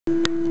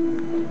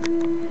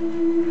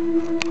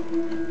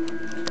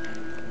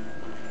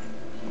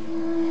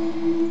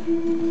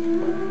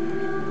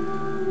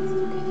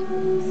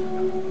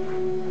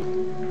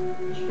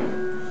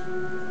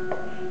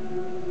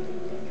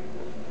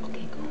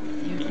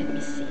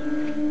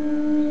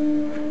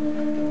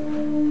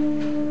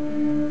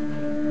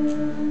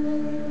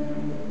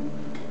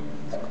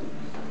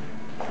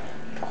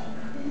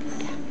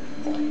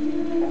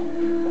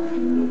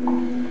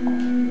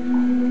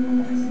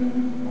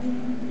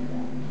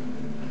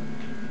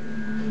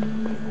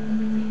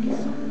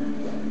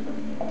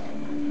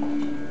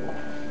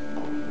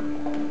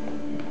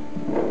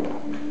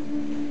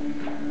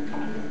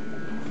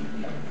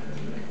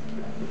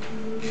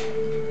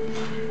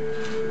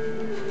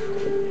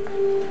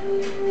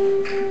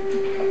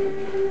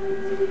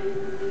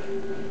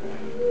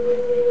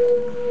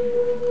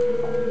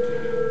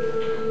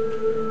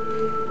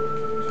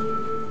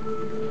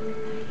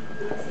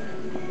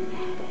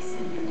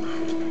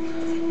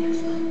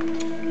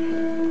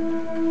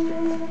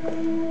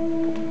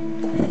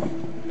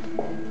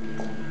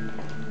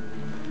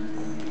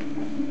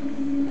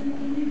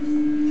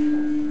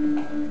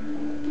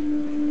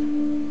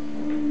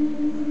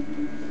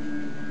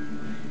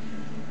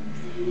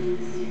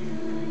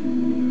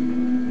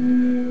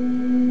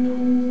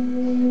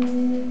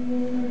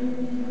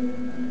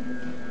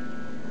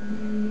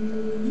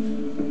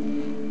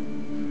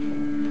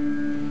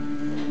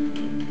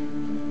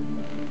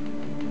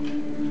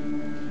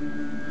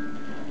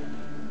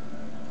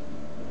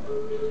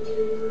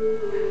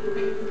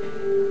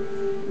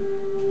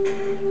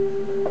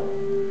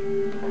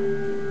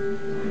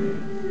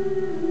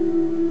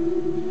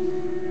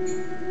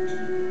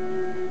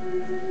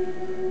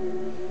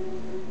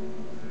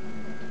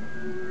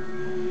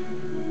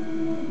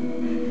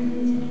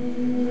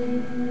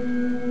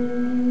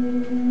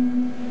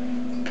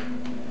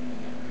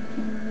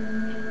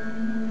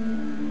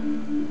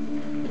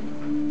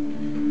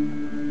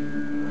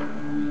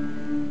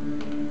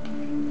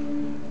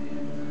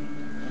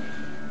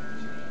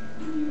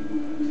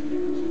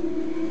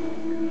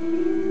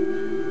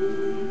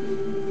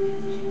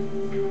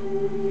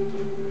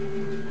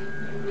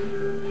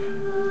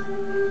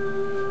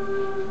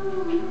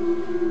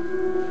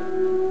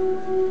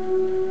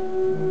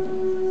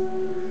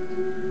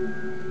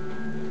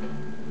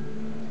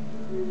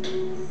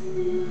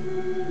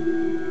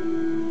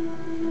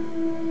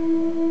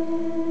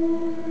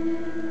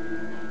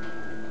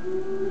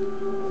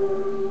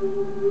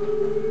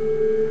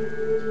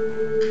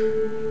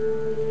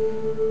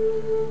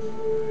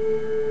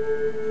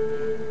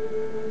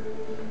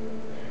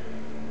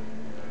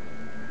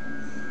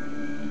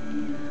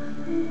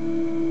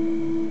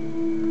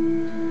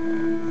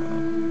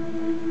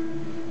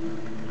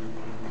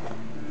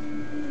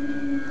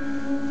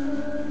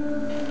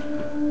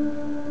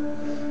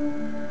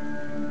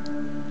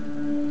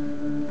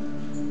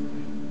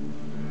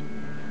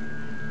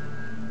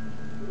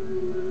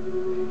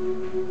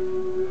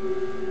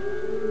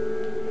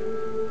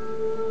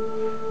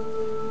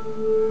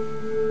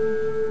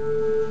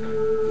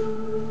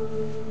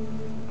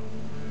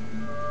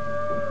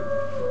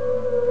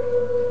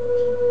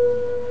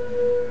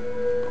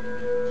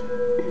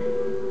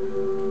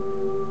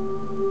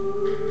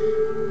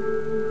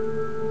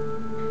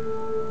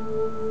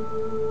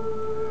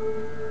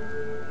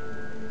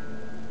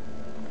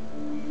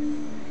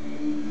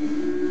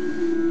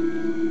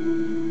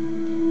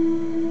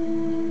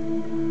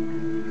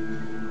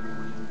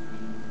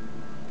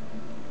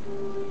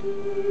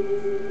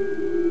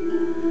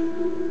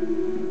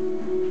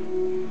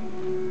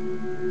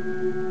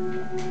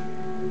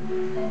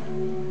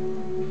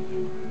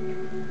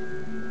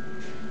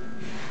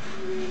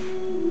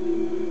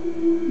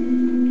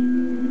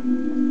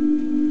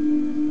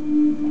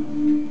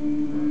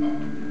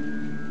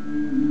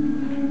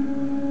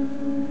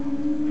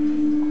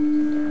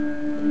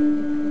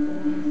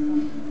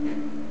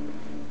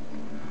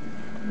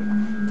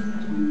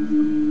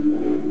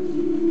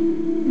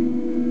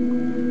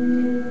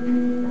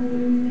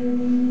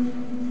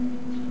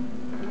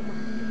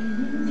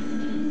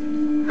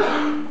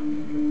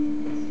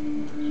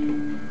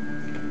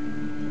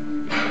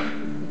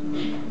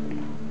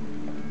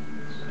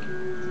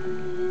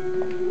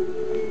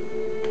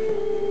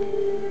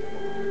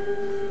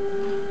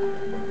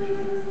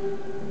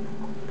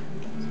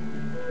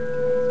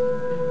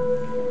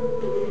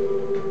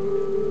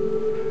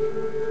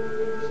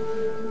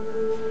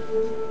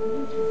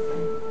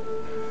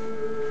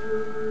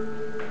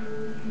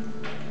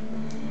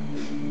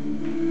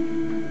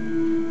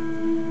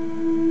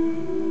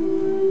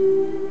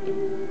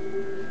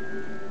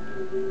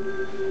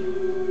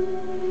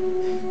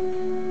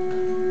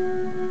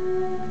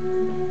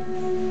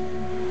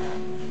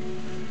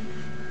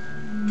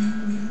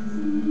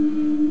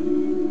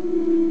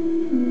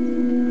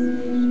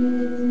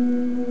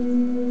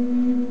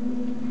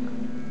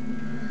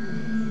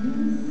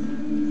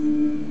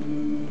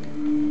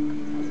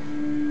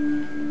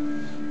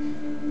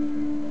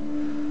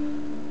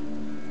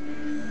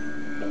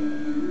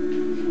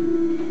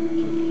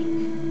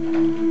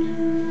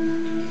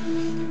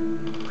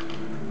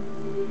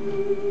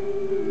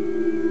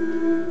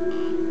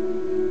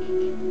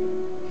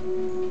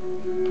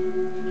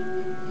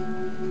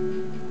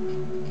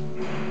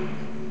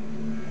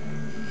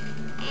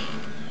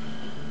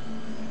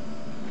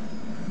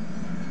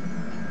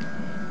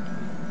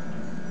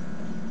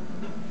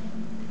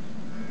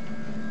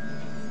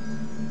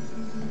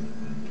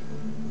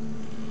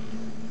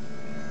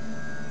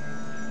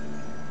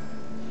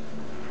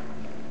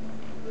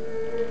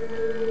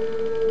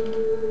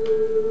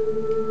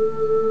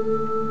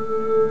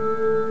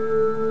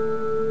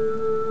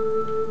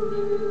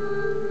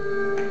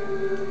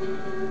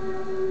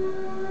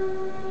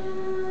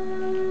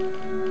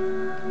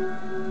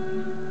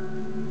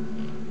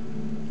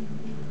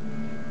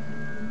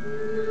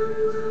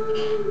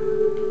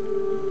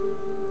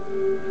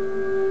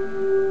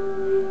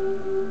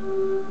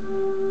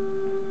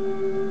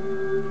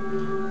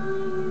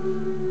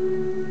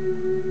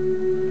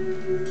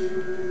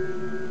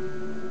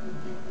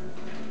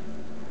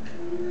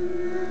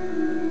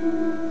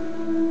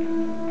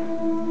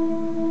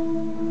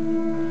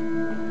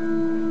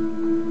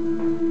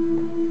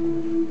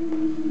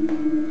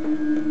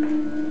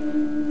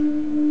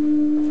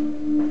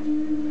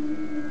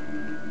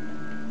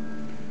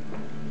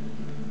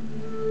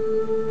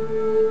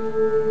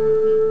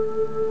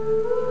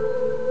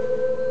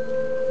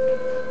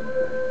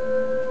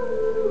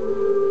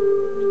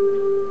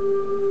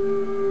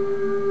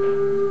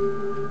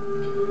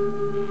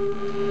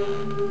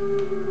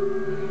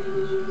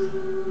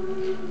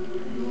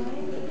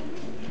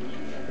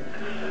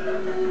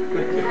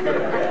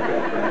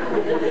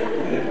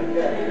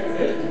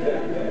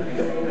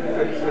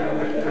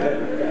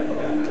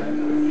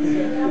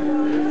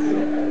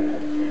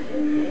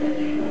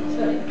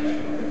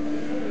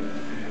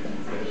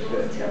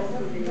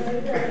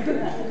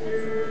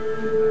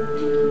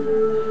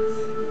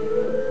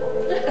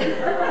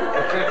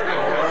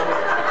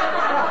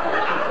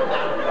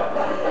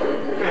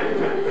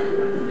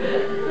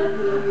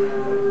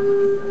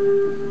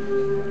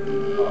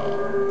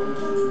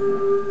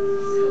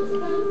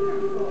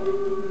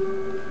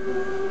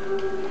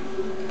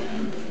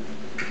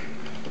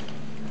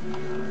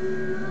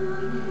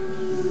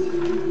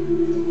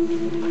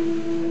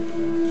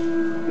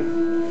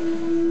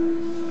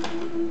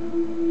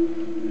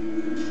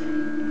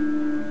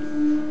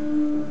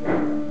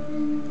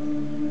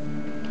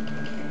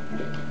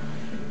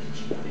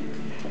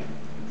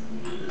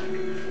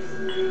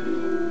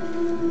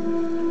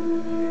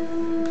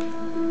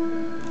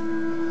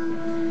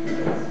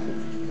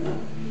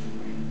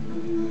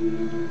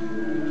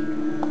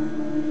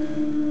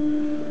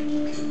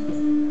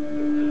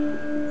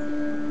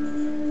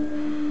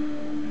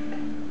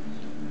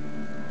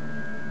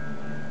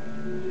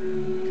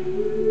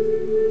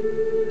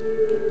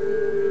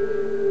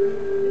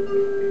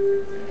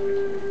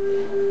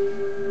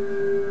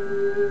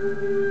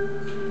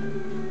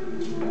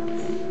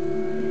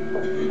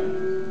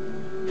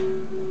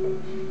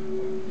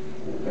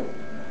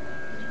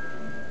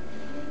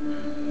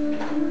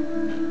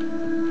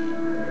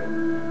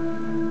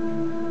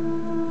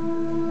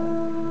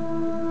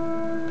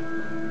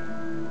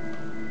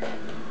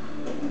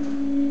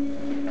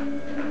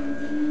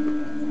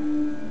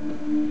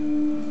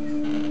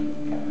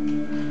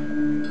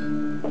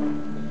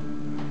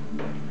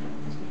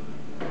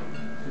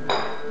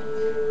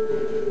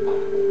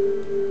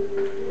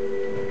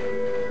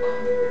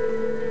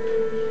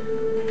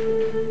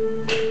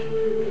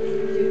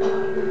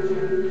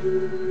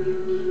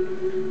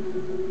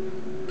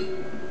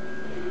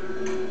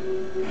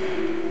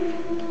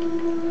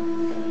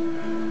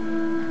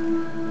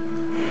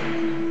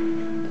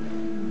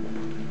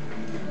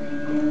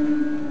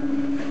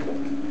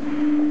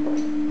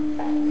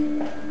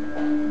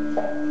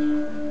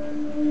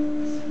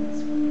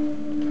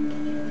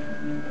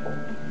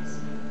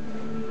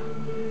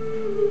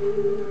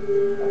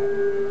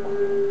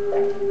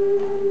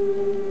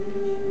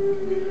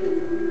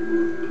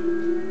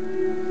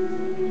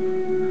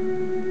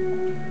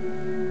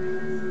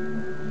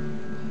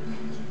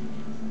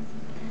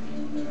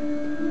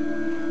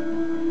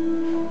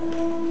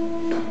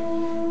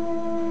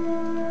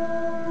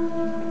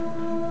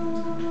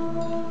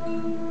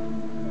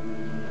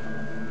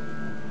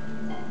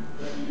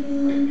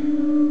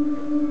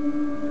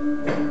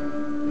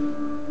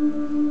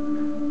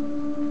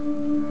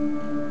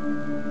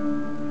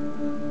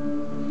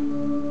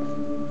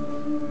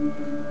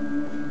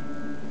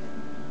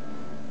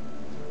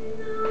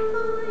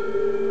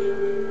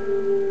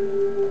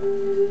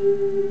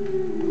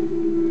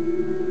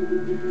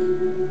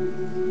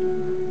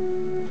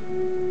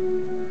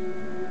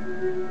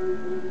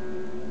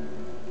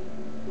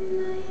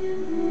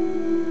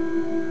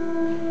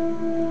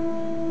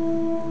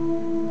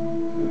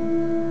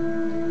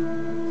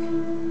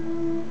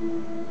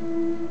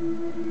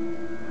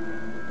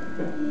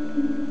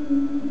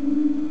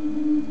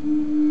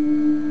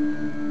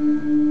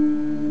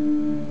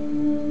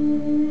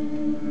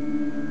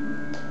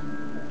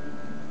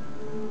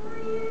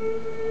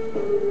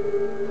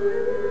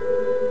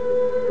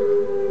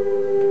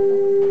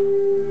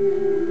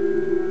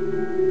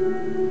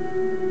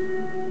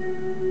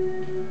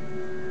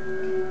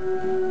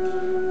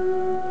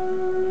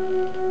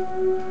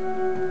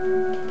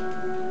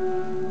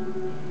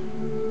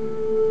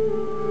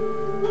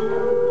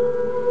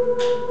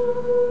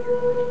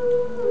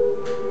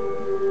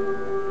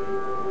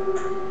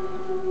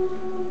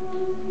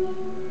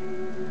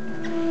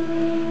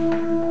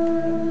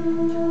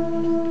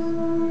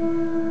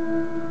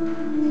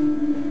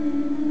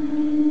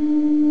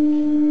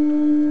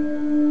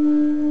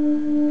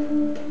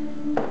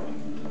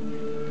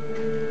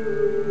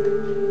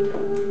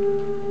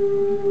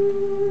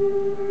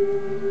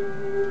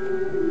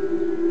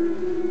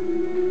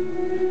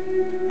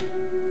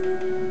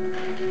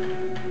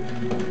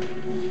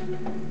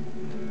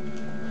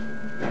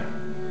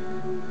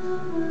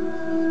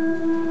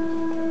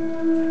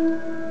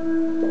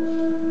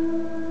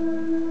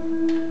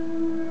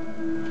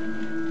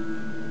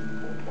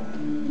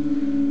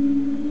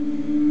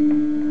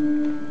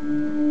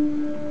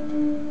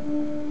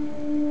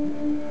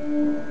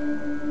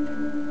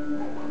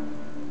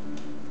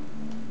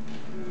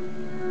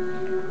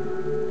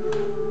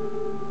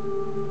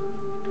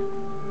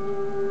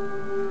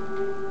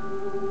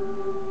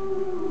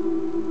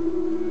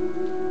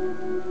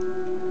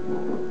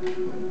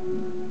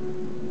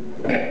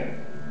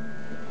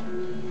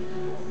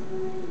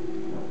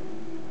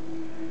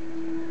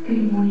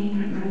Good morning,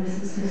 my brothers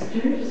and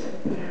sisters.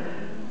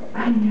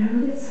 I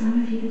know that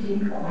some of you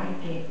didn't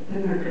quite get the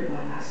Merkaba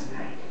last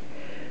night,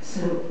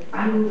 so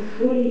I will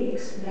fully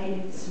explain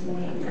it this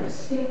morning, go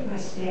step by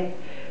step,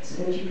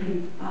 so that you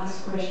can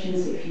ask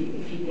questions if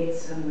you get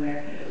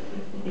somewhere.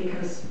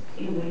 Because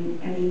when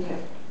Anita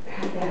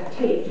had that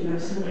taped, and I'm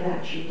so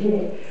glad she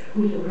did,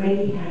 we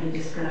already had a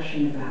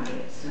discussion about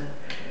it, so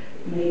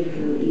it made it a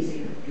little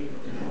easier for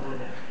people to follow.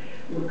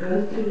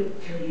 go through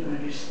it till you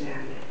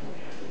understand it.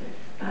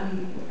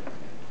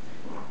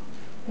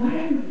 What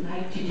I would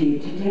like to do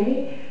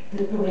today,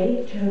 the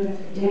poetic tone of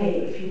the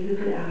day, if you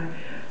look at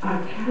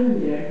our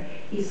calendar,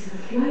 is the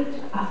flight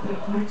of the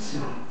heart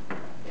song.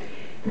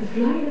 The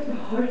flight of the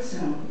heart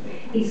song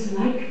is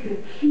like the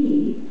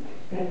key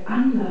that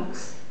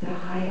unlocks the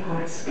high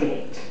heart's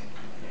gate.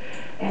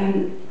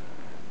 And,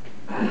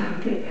 oh my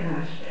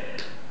gosh,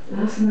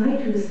 last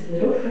night was a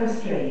little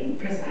frustrating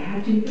because I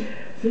had to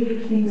figure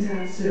things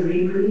out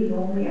cerebrally.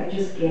 Normally I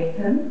just get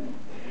them.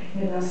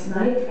 And last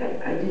night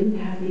I didn't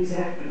have the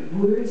exact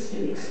words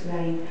to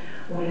explain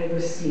what I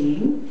was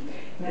seeing,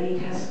 but it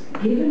has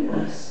given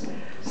us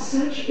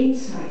such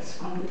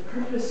insights on the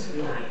purpose of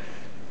life.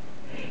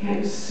 And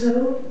I'm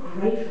so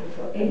grateful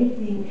for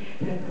anything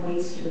that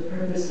points to the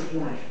purpose of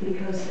life,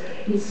 because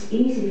it's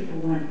easy for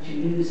one to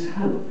lose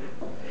hope.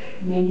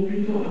 Many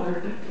people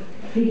are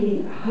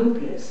feeling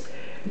hopeless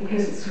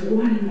because it's,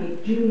 what am I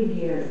doing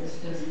here? This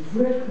doesn't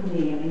work for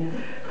me. I'm in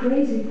a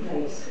crazy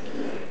place.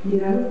 You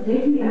know,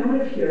 take me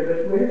out of here,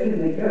 but where can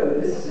they go?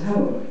 This is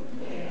home.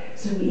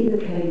 So we either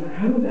claim our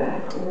home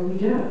back or we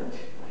don't.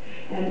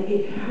 And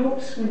it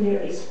helps when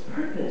there is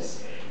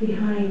purpose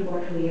behind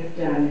what we have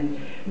done.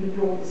 And we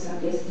brought this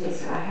up yesterday,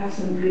 so I have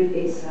some good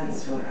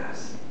insights for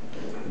us.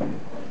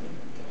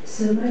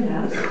 So my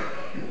loves,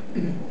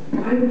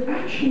 I would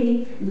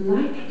actually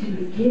like to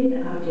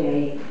begin our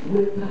day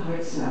with the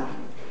heart song.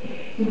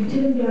 And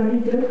Tim,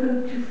 darling, don't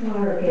go too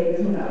far, okay?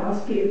 I'm going to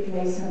ask you to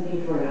play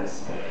something for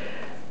us.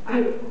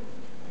 I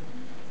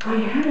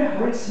had a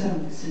heart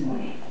song this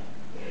morning,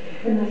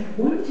 and I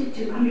wanted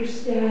to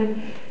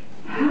understand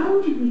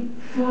how do we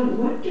follow,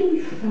 what do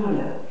we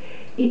follow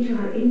into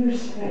our inner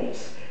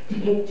space to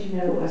get to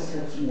know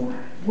ourselves more?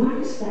 What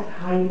is that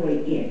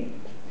highway in?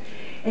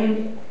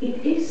 And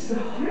it is the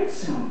heart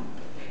song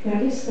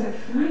that is that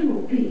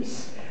final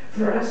piece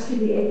for us to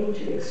be able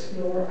to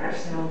explore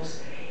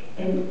ourselves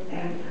and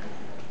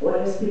what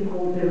has been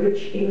called the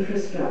rich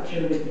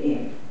infrastructure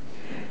within.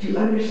 To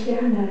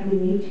understand that, we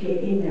need to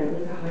get in there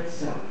with the heart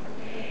song.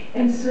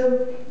 And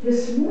so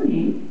this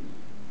morning,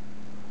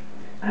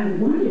 I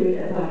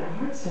wondered about a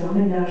heart song,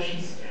 and now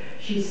she's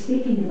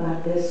speaking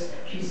about this,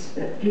 she's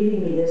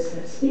giving me this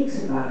that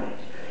speaks about it.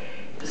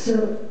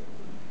 So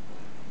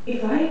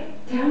if I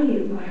tell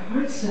you my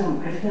heart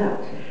song, I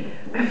felt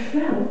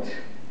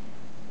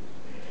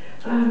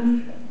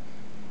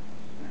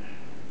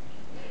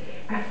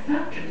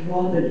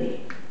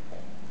wobbly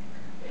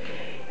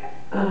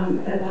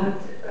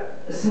about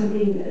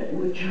something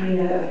with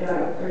China,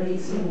 about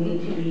urging me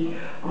to be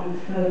on the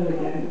phone with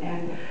them,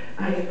 and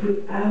I have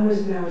put hours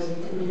and hours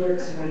into the work,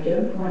 so I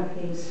don't want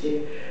things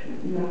to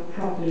not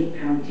properly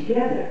come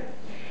together.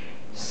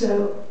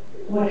 So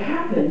what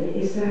happened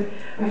is that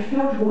I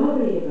felt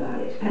wobbly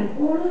about it, and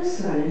all of a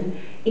sudden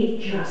it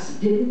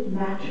just didn't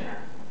matter,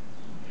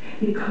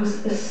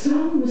 because a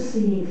song was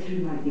singing through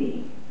my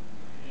being.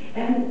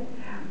 And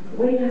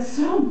when a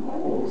song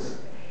calls,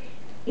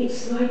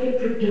 it's like a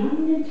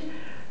predominant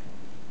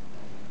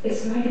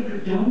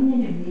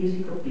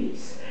musical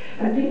piece.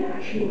 I'm going to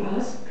actually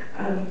ask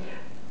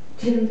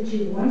Tim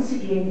to once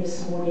again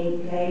this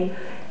morning play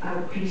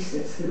our piece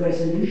that's the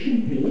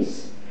resolution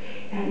piece,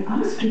 and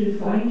ask you to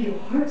find your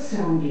heart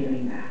song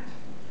during that.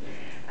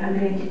 I'm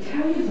going to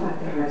tell you about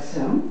the heart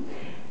song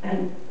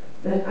and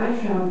that I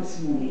found this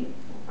morning.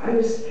 I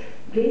was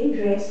getting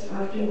dressed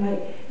after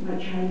my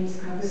Chinese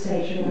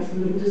conversation. I was a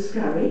little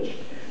discouraged.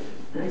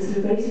 And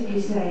so basically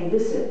saying,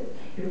 listen,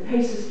 your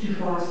pace is too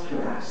fast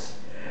for us.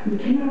 We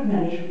cannot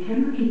manage, we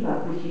cannot keep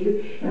up with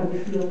you, and we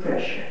feel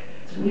pressure.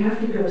 So we have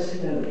to go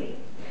slowly.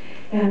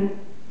 And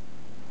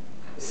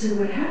so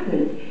what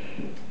happened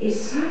is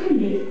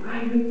suddenly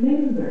I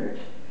remembered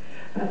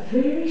a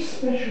very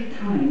special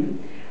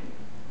time,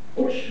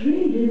 which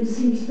really didn't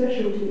seem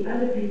special to the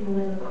other people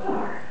in the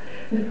car.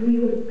 But we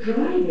were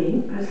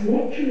driving, I was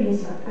lecturing in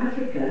South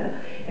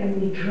Africa,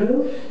 and we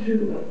drove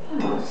through a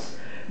pass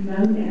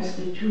known as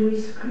the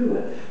Tourist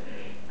Kloof,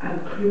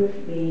 Kloof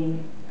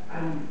being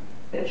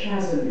a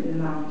chasm in the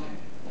mountain.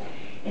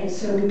 And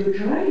so we were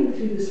driving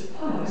through this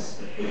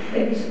pass,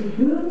 and these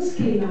baboons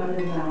came out of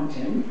the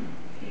mountain,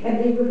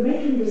 and they were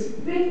making this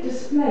big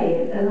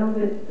display along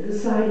the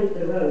side of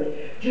the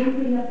road,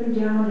 jumping up and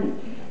down and,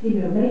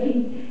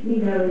 making me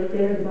know that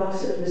they're the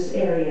boss of this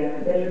area,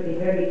 and I better be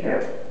very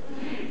careful.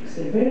 Because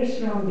they're very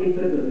strong, big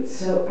baboons.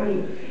 So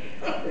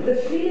the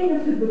feeling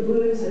of the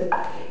baboons and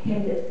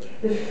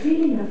the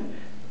feeling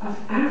of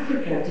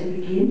Africa to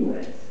begin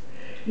with,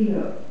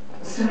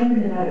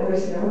 Simon and I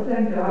always say, oh,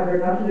 thank God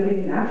we're not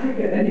living in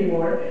Africa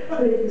anymore.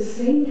 But at the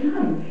same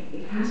time,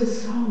 it has a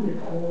song that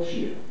calls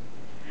you.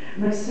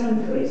 My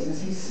son, for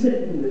instance, he's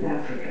smitten with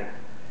Africa,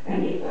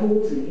 and it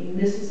calls him. He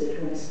misses it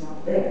when it's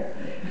not there.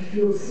 I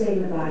feel the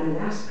same about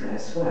Alaska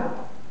as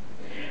well.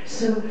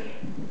 So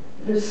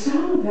the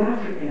song of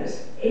Africa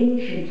is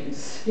ancient and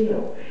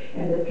still,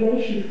 and the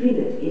place you feel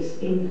it is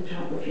in the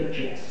top of your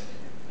chest.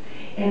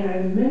 And I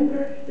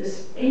remember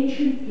this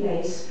ancient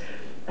place.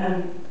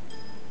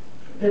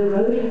 The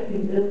road had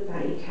been built by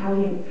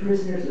Italian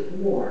prisoners of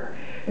war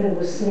that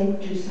was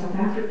sent to South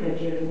Africa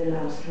during the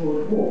last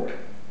World War.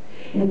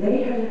 And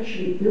they had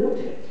actually built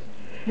it.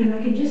 And I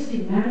can just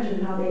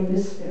imagine how they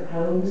missed their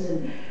homes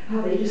and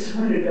how they just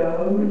wanted to go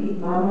home and eat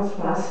mama's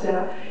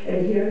pasta.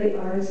 And here they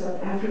are in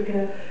South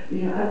Africa, you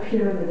know, up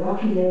here on the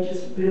rocky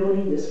ledges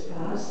building this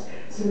pass.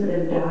 Some of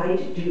them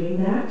died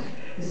doing that.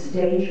 This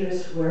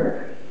dangerous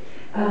work.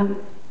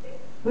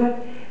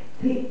 But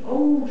the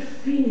old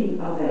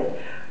feeling of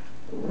it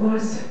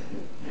was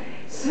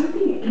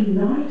something I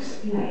cannot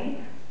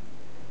explain.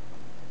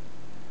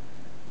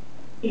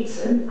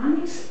 It's an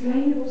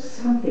unexplainable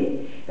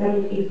something that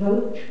it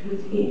evoked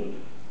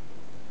within.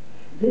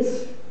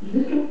 This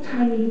little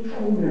tiny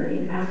corner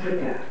in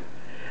Africa.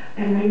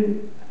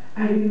 And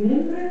I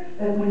remember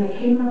that when I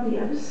came out the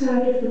other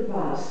side of the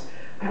bus,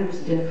 I was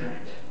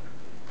different.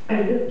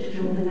 I looked at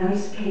all the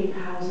nice Cape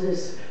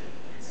houses,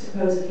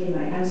 supposedly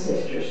my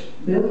ancestors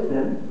built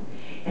them,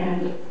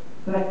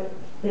 but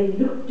they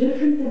looked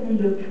different than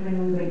they looked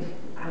when we went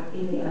out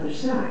in the other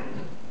side.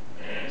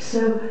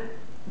 So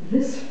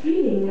this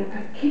feeling,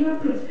 I came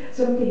up with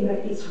something that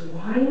it's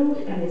wild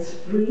and it's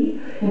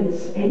free and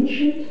it's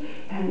ancient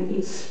and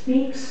it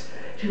speaks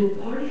to a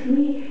part of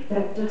me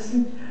that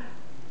doesn't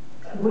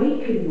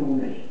awaken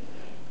normally.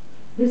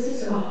 This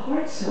is a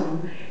heart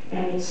song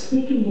and it's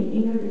speaking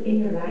in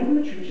inner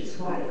language, which is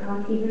why I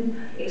can't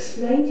even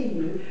explain to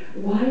you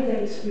why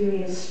that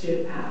experience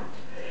stood out.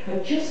 I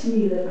just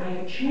knew that I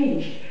had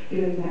changed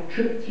during that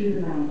trip through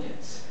the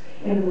mountains,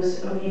 and it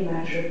was only a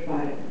matter of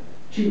about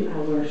 2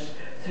 hours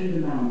through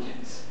the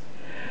mountains.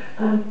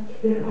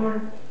 There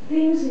are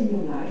things in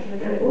your life,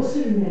 like I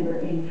also remember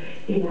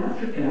in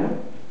Africa,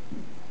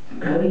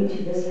 going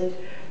to visit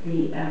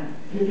the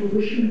little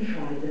Bushman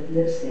tribe that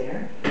lives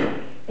there,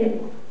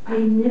 and I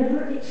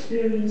never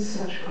experienced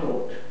such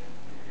cold.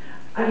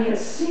 I had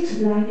 6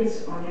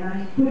 blankets on and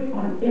I put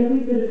on every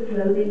bit of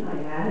clothing I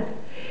had,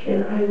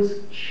 and I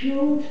was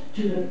chilled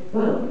to the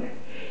bone.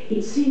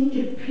 It seemed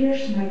to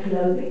pierce my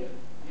clothing.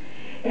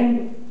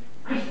 And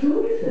I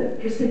thought of them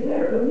because they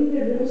wear only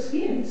their little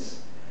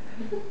skins.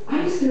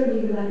 I just don't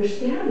even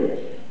understand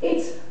it.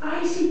 It's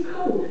icy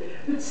cold,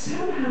 but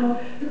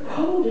somehow the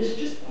cold is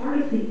just part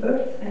of the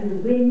earth and the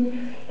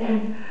wind,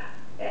 and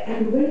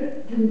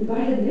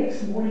by the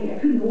next morning, I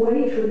couldn't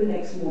wait for the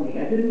next morning.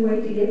 I couldn't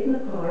wait to get in the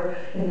car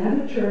and have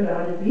it turned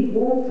on and be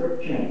warm for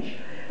a change.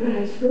 But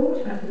I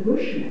thought of the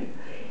Bushmen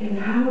and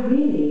how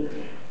really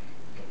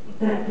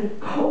that the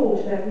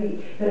cold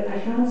that I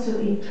found so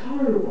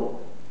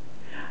intolerable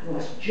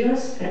was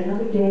just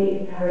another day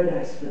in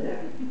paradise for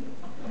them.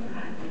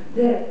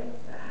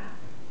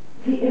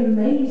 The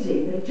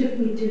amazing, they took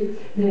me to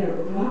their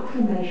rock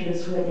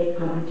formations where they'd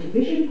gone to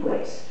Vision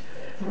Quest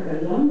for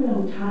a long,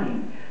 long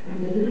time.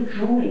 And the little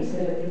drawings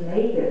that have been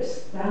made there,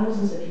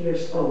 thousands of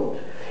years old.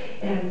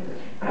 And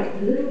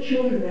the little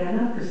children ran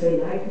up because they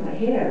liked my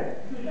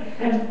hair.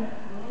 And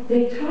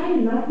they tied a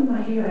knot in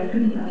my hair I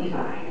couldn't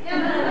untie.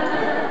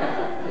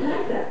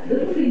 Like that,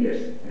 little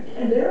fingers.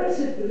 And there I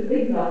sit with a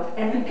big knot,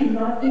 and I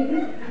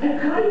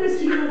can't even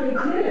see how they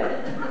did it.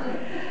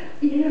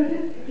 You know,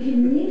 the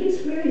unique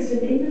experience in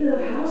the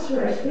little house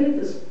where I spent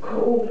this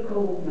cold,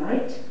 cold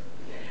night.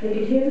 I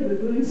could hear the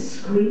baboons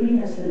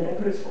screaming, as the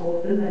leopards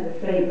called them, and the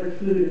favorite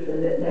food of the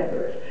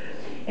leopard.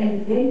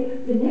 And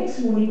then the next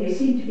morning they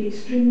seemed to be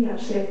extremely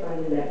upset by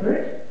the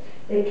leopard.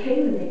 They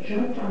came and they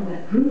jumped on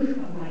the roof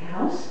of my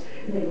house,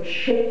 and they were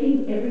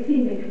shaking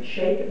everything they could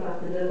shake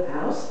about the little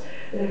house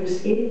that I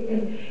was in.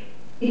 And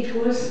it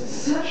was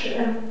such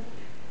a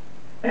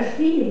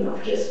feeling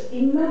of just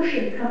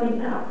emotion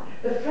coming out,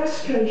 the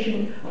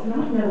frustration of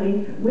not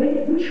knowing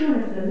which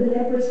one of them the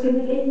leopard's going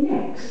to get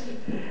next.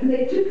 And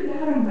they took it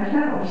out on my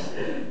house.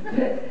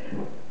 But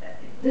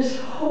this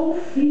whole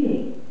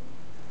feeling,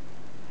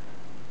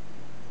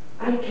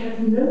 I have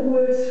no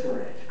words for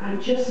it. I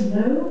just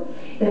know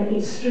that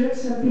it stirred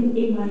something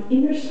in my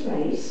inner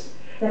space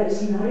that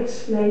is not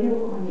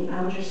explainable on the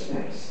outer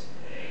space.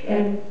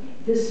 And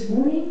this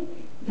morning,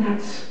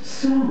 that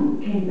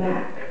song came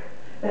back.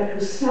 That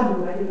was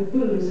sung by the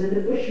baboons and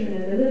the bushmen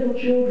and the little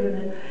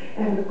children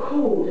and the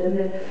cold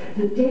and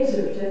the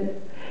desert,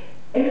 and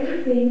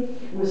everything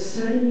was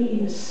suddenly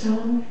in a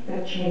song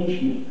that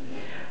changed me.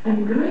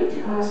 I'm going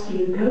to ask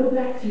you to go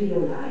back through your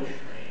life,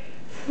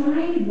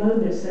 find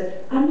moments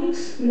that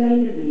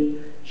unexplainably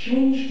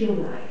changed your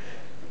life.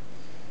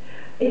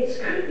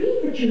 It could be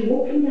that you're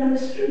walking down the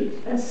street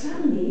and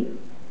suddenly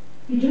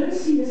you don't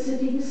see the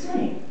city the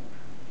same.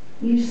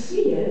 You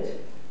see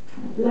it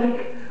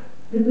like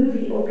the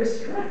movie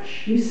August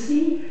Rush. You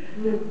see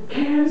the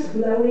cans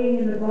blowing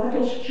and the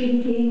bottles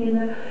chinking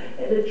and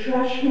the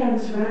trash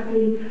cans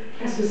rattling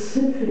as a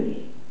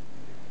symphony.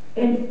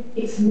 And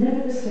it's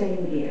never the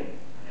same again.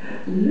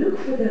 Look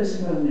for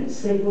those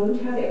moments. They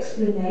won't have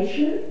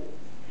explanation.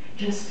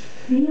 Just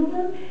feel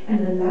them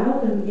and allow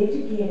them yet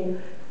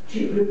again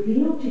to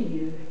reveal to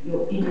you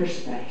your inner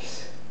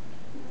space.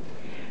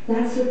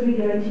 That's what we're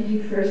going to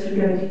do first.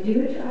 We're going to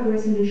do it to our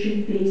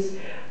resolution piece.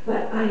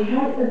 But I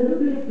had a little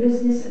bit of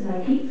business, and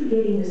I keep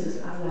forgetting this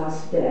is our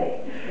last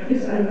day,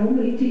 because I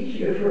normally teach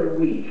here for a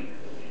week.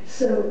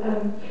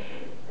 So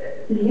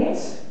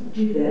let's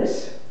do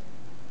this.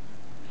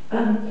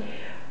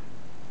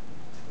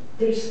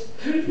 There's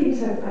three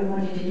things I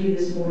wanted to do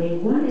this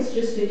morning. One is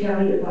just to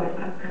tell you about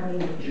upcoming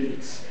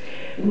retreats.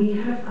 We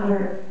have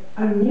our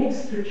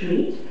next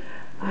retreat.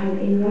 I'm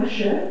in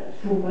Russia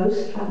for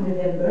most of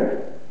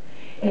November,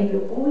 and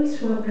you're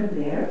always welcome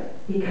there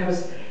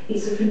because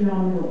it's a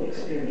phenomenal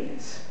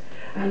experience.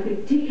 I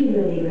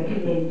particularly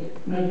recommend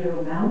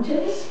Ural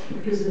Mountains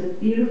because of the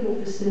beautiful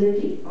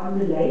facility on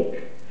the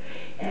lake,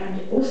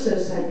 and also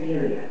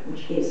Siberia,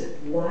 which is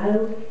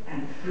wild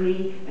and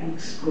free and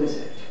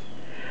exquisite.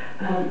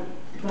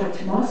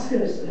 But Moscow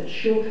is a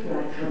short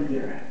flight from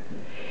Europe.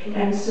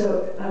 And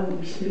so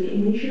we speak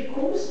English, of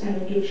course,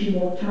 and it gives you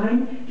more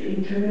time to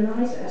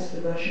internalize as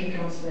the Russian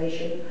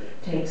translation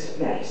takes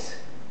place.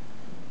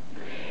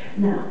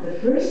 Now, the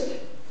first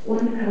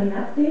one coming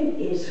up then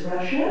is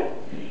Russia.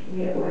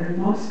 We're in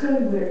Moscow,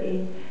 we're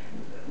in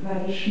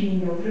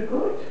Nizhny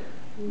Novgorod.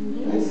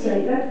 Did I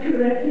say that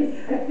correctly?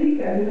 I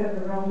think I have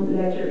the wrong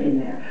letter in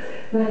there.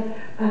 But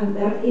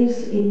that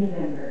is in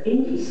November.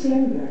 In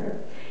December,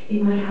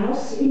 in my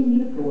house in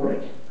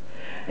Newport,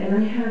 and I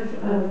have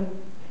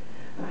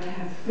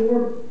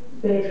 4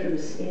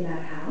 bedrooms in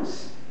that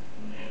house,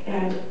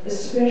 and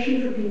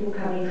especially for people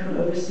coming from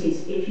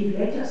overseas, if you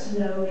let us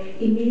know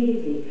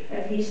immediately,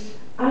 at least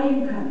I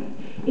am coming.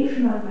 If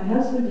not, my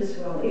husband as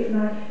well. If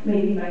not,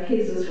 maybe my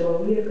kids as well.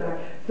 We have got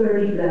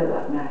 30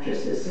 blow-up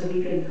mattresses, so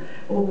we can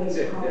always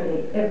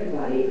accommodate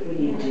everybody if we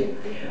need to.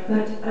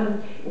 But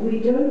we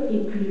don't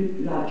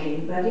include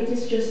lodging, but it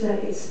is just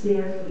that it's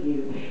there for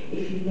you.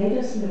 If you let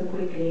us know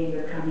quickly and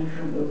you're coming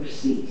from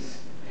overseas.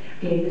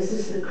 Okay, this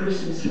is the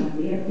Christmas one.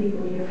 We have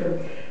people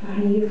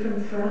here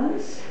from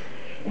France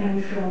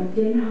and from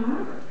Den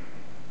Haag,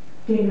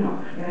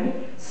 right?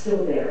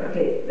 Still there.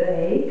 Okay, The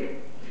Hague.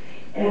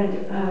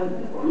 And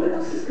who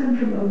else has come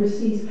from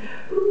overseas?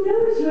 Who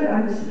knows where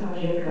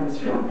Anastasia comes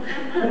from?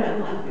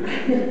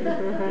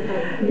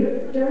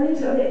 Darling,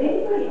 so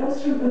anybody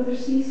else from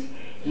overseas?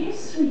 Yes,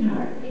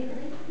 sweetheart.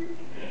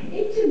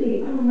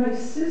 Italy. Oh, my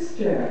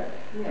sister.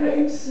 I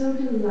am so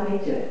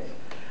delighted.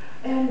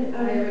 And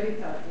I already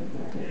talked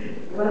to her.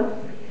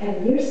 Well,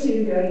 and you're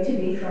soon going to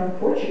be from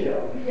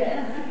Portugal.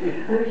 Yes.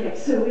 Okay,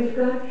 so we've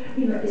got,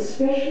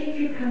 especially if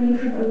you're coming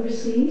from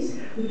overseas,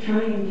 we try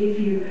and give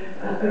you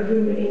a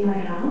room in my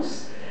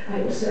house.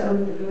 I also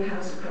own a little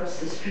house across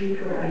the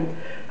street where I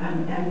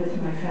am with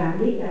my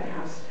family.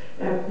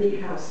 That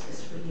big house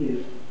is for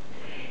you.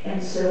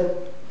 And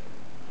so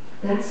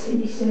that's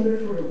in December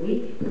for a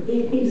week.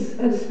 It is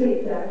a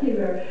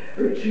spectacular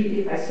retreat,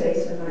 if I say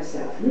so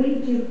myself. We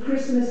do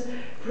Christmas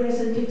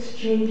present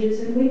exchanges,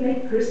 and we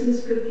make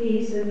Christmas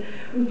cookies, and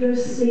we go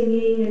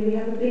singing, and we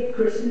have a big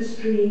Christmas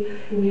tree,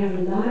 and we have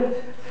a lot of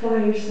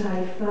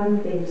fireside fun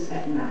things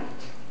at night.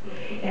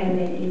 And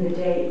then in the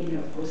day,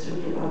 of course,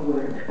 we do our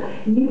work.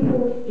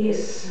 Newport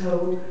is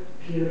so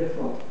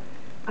beautiful.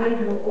 I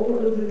go all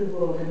over the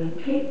world. I mean,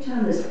 Cape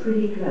Town is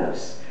pretty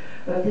close,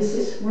 but this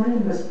is one of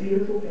the most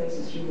beautiful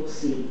places you will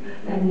see.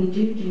 And we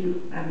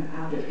do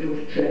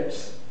out-of-door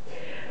trips.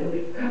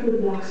 We're a couple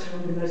of blocks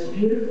from the most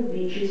beautiful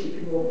beaches. You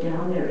can walk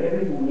down there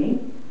every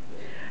morning.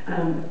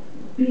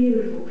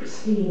 Beautiful,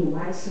 pristine,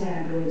 white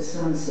sand where the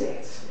sun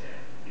sets.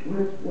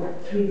 We're,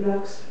 3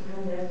 blocks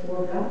from there,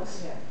 4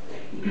 blocks? Yeah.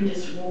 You can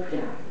just walk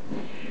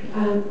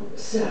down.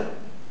 So,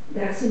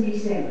 that's in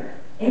December.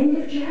 End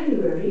of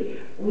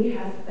January, we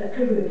have a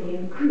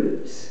Caribbean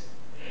cruise.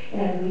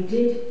 And we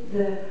did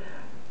the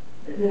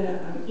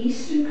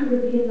Eastern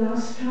Caribbean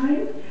last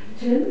time,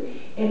 Tim,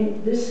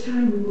 and this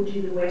time we will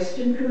do the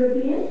Western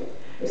Caribbean.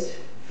 There's a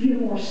few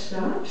more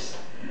stops.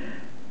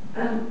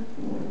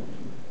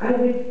 I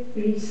would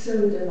be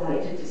so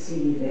delighted to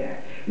see you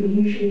there. We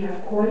usually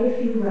have quite a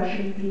few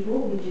Russian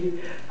people. We do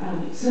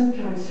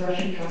sometimes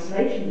Russian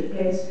translation,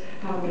 depends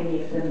how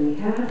many of them we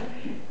have.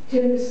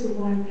 Tim is the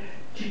one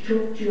to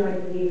talk to, I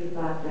believe,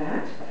 about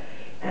that.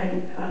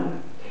 And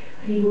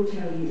he will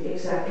tell you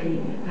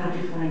exactly how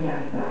to find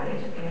out about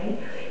it, okay?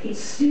 It's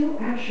still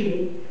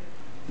actually,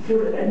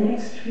 for the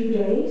next few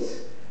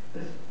days,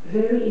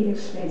 very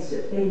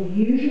inexpensive. Then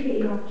usually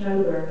in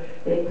October,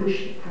 they push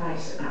the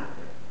price up.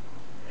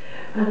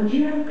 Do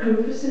you have a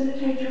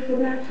co-facilitator for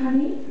that,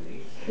 honey?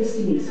 It's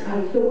Denise.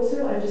 I thought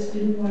so. I just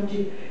didn't want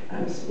to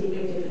speak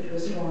it if it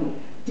was wrong.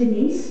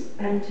 Denise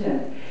and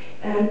Tim.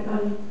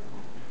 And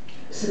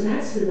so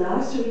that's the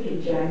last week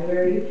in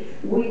January.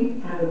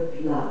 We have a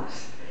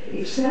blast.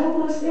 If Sal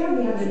was there,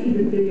 we have an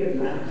even bigger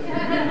blast. I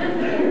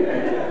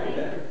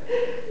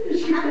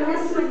haven't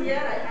missed one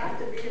yet. I have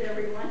to be at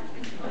every one.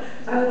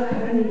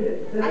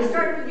 I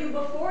started with you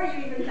before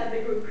you even had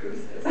the group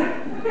cruises.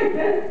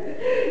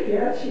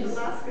 Yeah, she's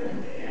Alaska.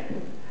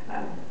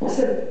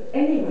 So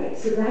anyway,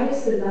 so that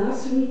is the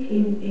last week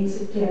in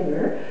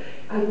September.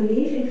 I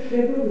believe in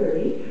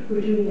February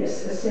we're doing a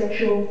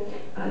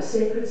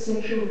sacred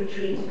sexual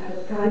retreat at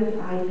a private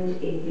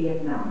island in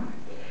Vietnam.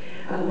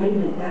 Wait a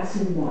minute, that's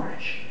in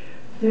March.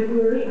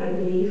 February, I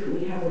believe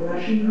we have a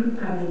Russian group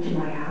coming to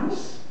my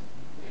house,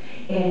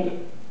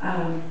 and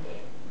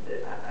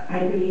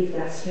I believe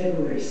that's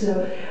February.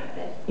 So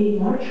in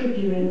March we're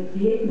doing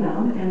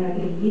Vietnam, and I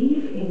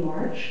believe in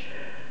March,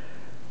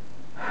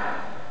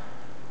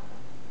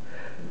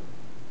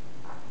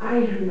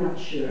 I'm not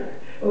sure.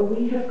 But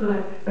we have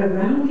got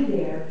around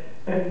there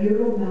a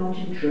Euro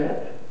mountain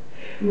trip.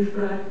 We've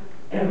got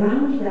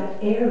around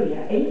that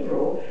area,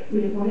 April,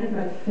 we have one of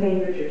my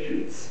favorite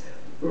retreats,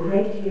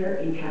 right here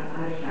in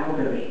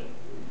Calgary.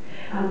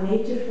 Our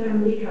native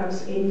family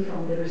comes in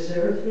from the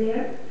reserve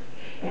there,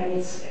 and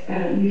it's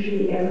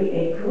usually every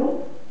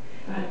April.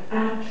 I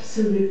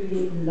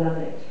absolutely love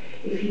it.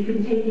 If you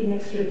can take an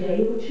extra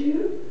day or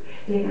two,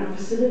 then our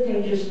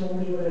facilitators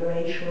normally will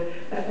arrange for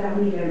a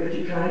family member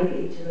to drive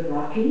into the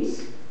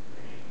Rockies.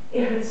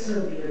 It's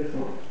so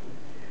beautiful.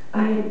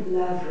 I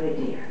love Red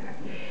Deer,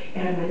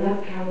 and I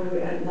love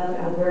Calgary, I love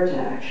Alberta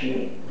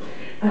actually.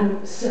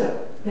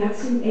 So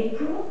that's in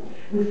April.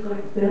 We've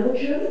got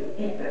Belgium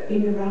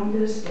in around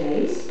those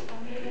days.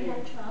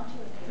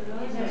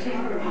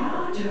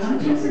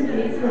 Toronto's in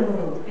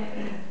April.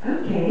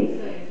 Okay.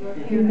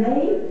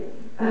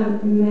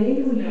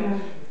 May we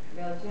have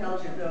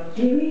Belgium.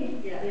 Do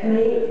we? Yeah.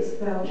 May is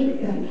Belgium,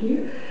 thank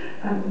you.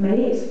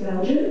 May is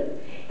Belgium,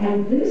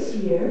 and this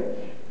year,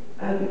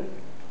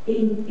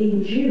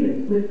 in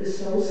June, with the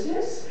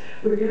solstice,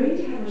 we're going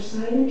to have a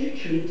silent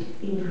retreat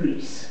in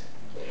Greece.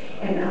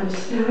 And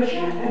Anastasia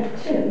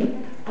and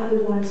Tim are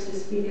the ones to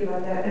speak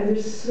about that, and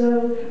they're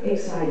so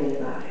excited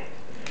about it.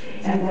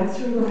 And that's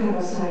where we'll have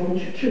a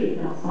silent retreat.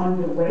 Now,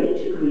 on the way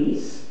to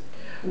Greece,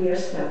 we are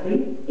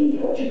stopping in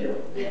Portugal.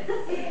 Yes.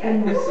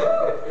 And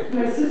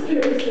my sister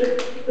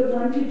is the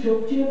one to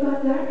talk to you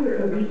about that.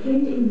 We're a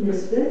weekend in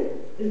Lisbon.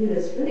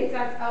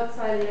 Exact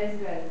outside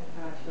Lisbon,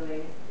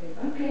 actually.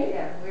 Okay.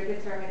 Yeah, we're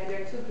determining.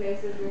 There are two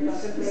places we're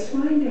Let's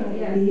contemplating. find out.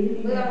 Yes,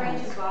 Leaving we'll the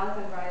arrange house. a bath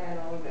and ride and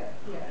all of it.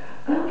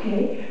 Yeah.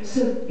 Okay,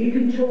 so you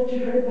can talk to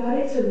her about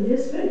it. So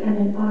Lisbon, and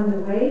then on the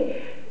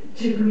way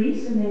to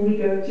Greece, and then we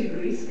go to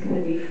Greece. It's going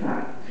to be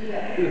fun.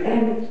 Yeah.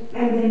 And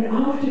then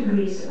after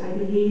Greece, I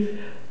believe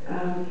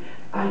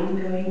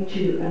I'm going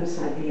to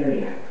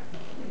Siberia.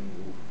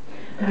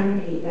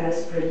 Currently,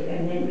 that's pretty.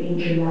 And then in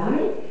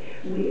July,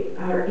 we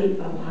are in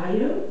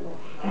Ohio.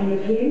 And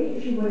again,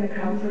 if you want to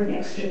come for an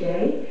extra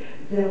day,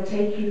 they'll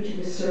take you to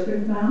the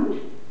Serpent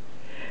Mound,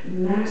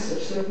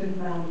 massive Serpent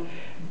Mound,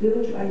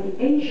 built by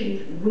the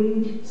ancient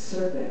winged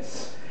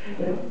serpents,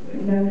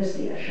 known as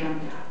the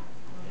Ashanta.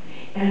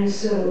 And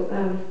so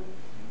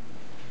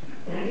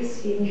that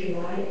is in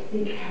July. I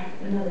think I have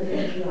another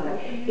in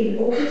July. In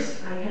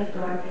August, I have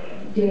got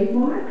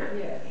Denmark.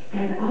 Yes.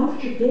 And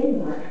after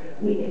Denmark,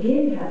 we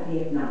again have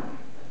Vietnam.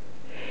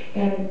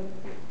 And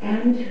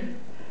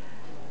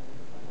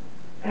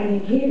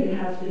again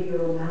have the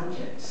Ural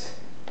Mountains.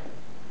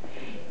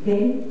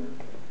 Then,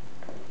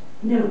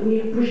 no, we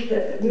have pushed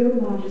the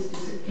Ural Mountains to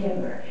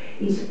September.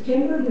 In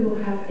September, we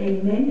will have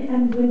a men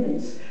and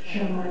women's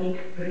shamanic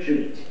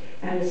retreat,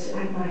 and it's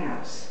at my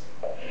house.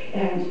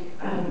 And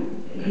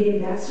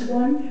again, that's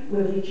one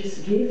where we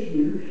just give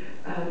you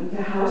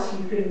the house.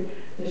 You can,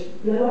 there's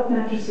blow-up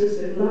mattresses,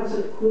 there's lots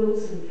of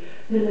quilts and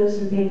pillows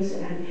and things,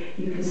 and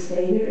you can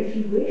stay there if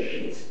you wish.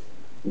 It's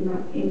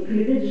not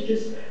included, it's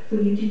just for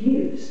you to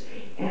use.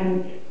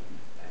 And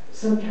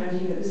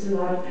sometimes, you know, there's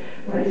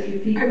quite a few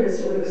people, it's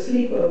sort of a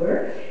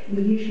sleepover.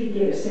 We usually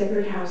get a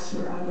separate house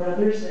where our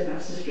brothers and our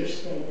sisters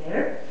stay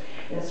there.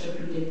 That's what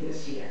we did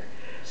this year.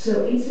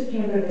 So in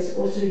September, there's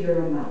also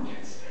Ural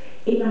Mountains.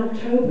 In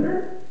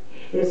October,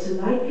 there's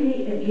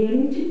likely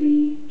again to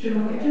be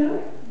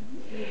Toronto,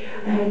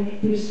 and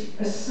there's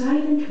a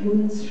silent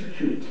women's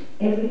retreat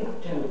every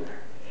October.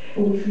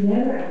 And we've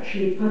never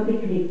actually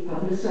publicly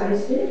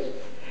publicized it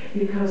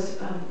because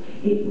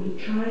we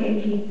try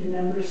and keep the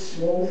numbers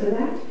small for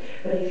that.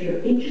 But if you're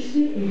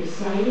interested in the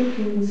silent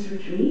women's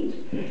retreat,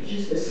 it's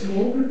just a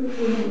small group of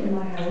women in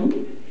my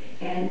home,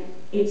 and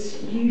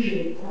it's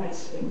usually quite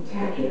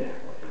spectacular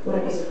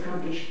what is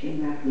accomplished in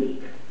that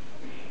week.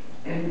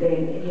 And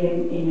then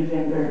again in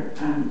November,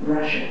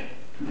 Russia.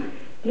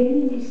 Then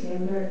in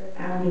December,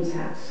 Almine's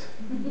house.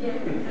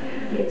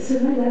 Yeah, so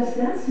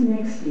that's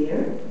next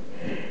year.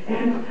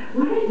 And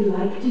what I'd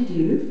like to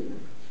do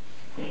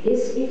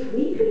is if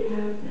we could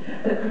have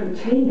a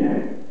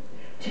container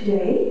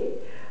today.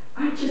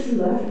 I just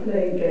love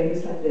playing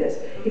games like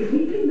this. If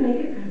we can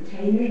make a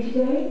container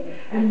today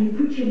and you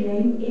put your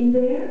name in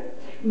there,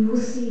 we will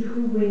see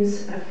who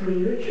wins a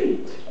free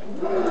retreat.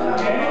 I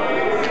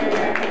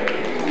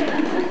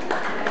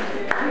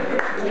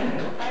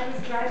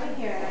was driving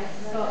here and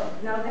I saw,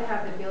 now they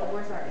have the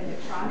billboards are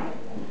electronic,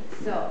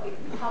 so it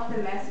popped a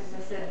message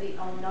that said the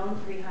unknown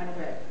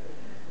 300.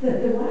 The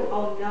what?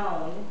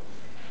 Unknown.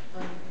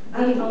 The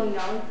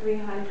unknown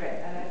 300,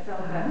 and I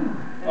felt that.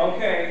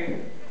 Okay.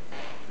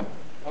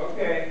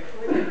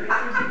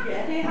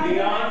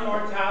 Beyond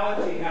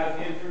Mortality has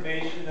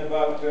information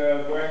about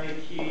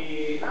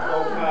Wernicke,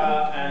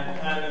 Boca, and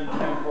Panem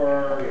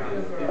Tempor.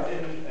 It's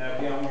in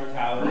Beyond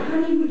Mortality.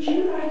 Honey, would you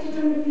write it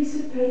on a piece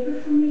of paper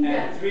for me?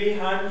 And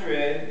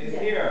 300 is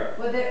here.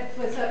 Well,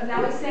 so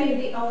now it's saying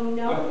the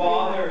unknown. The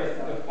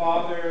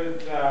father's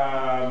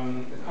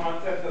the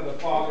concept concept of the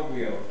father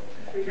wheel.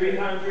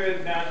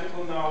 300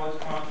 magical knowledge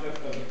concept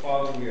of the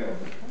father wheel.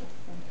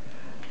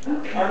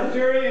 Okay.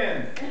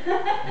 Arcturian.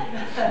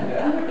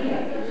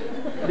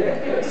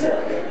 Okay.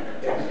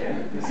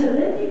 So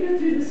let me go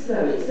through the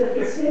story. So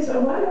it says,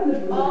 right on the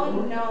board.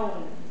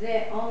 Unknown.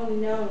 The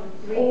unknown.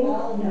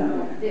 All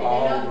known.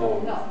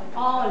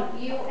 All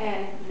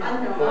UN.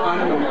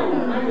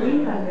 Unknown.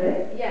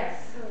 300.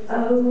 Yes.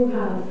 Oh,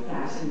 how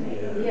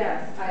fascinating. Yes.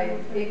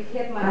 It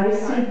hit my I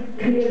see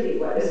clearly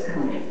what is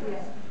coming.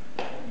 Yes.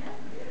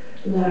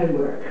 A lot of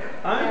work.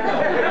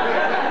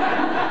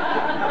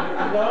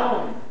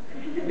 Unknown.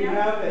 We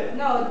have it.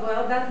 No,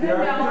 well, that's the You're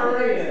known.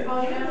 There's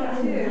Arcturian. unknown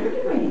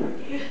too. Wondering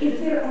if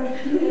there are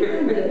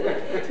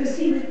 300, because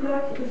see, we've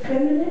got the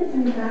feminine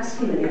and the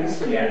masculine.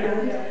 Yes. I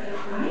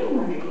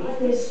wonder if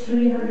there's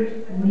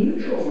 300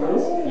 neutral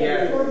ones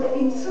Yes. for the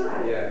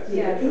inside. Yes.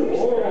 Yes.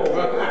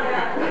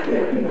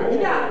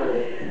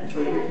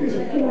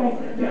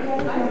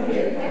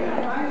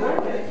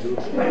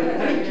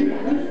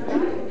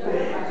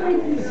 Thank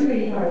you,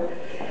 sweetheart.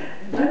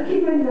 Okay,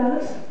 my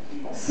loves.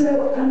 So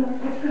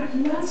I've got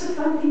lots of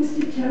fun things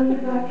to tell you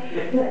about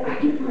the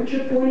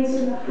acupuncture points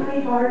and the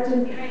high heart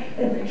and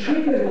the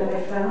trigger that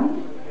I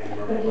found.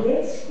 But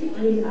let's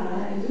begin,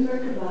 and the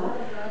Merkaba,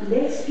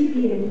 let's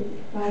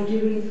begin by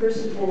doing,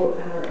 first of all,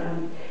 our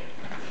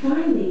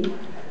finding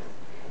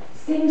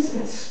things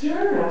that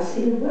stir us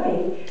in a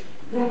way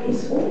that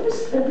is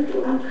almost a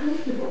little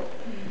uncomfortable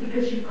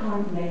because you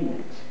can't name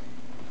it.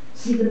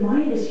 See, the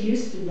mind is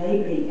used to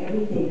labeling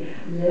everything.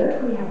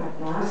 Look, we have a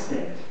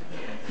basket.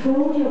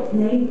 Fold your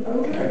name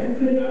over and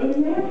put it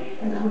in there,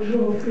 and I'll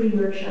draw a free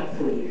workshop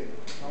for you.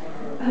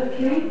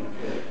 Okay?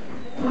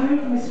 All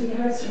right, my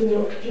sweethearts,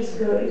 we'll just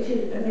go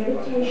into a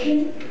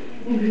meditation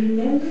and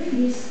remember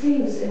these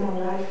things in our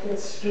life that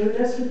stirred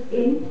us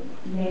within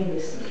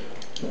namelessly.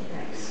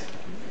 Thanks.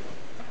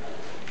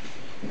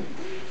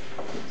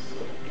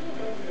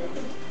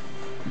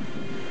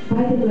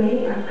 By the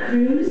way, our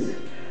cruise,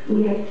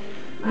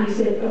 I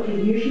said, okay,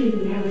 usually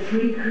we have a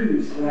free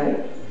cruise,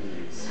 right?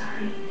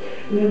 Sorry.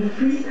 We have a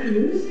free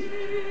cruise.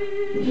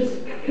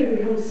 Just give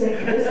me 1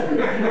 second.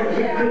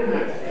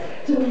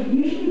 So we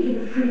usually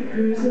give a free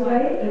cruise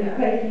away and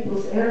pay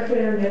people's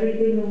airfare and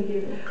everything, and we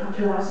give our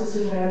classes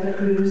around the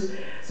cruise,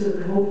 so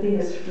the whole thing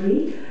is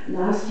free.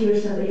 Last year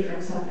somebody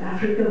from South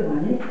Africa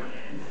won it.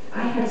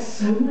 I had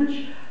so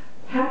much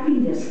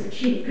happiness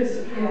because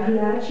of how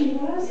glad she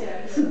was.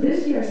 So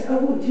this year I said, oh,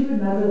 we'll do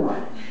another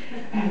one.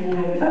 And then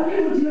I went, okay,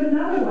 we'll do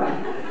another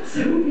one.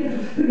 So we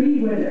have 3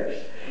 winners.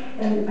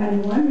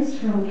 And one is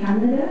from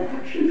Canada,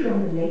 actually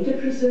from the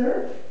native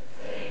reserve.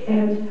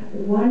 And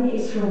one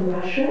is from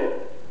Russia.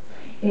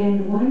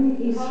 And one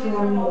is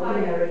from North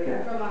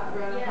America. From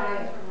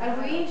Ohio.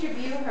 And we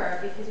interviewed her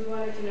because we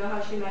wanted to know how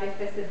she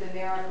manifested the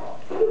miracle.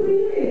 Oh,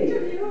 really?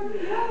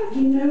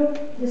 You know,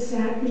 the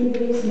sad thing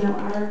is now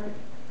our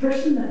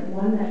person that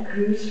won that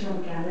cruise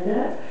from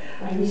Canada,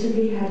 I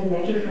recently had a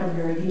letter from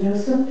her. You know,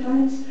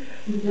 sometimes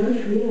we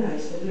don't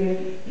realize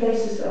that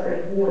places are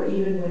at war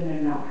even when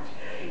they're not.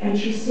 And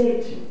she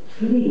said,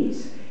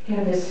 please,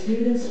 can the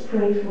students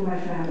pray for my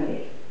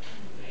family?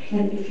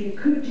 And if you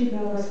could do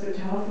Bel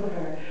Hospital for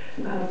her,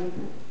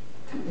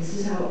 this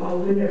is our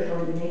winner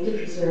from the native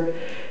reserve.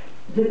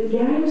 The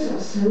gangs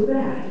are so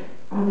bad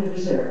on the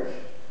reserve.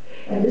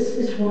 And this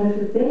is one of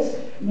the best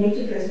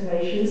native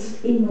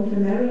reservations in North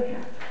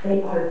America.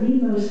 They are the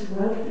most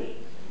wealthy.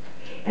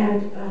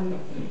 And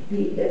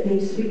they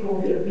used to be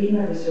called the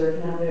Arena Reserve,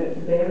 now they're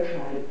the Bear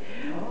Tribe.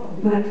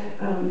 But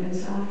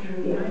it's after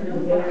the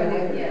Bear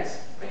Tribe.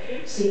 Yes.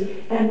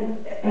 See,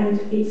 and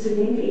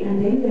incidentally,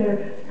 and then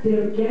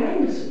their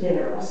gangs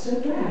there are so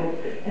bad,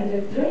 and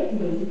they're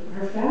threatening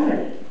her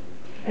family.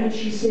 And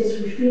she says,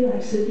 we feel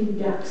like sitting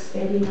ducks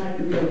every night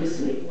we go to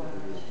sleep.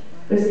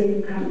 Because they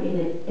can come in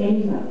at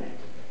any moment.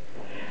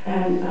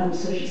 And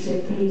so she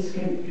said, please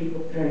can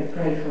people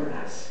pray for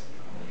us.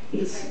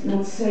 It's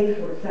not safe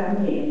for a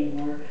family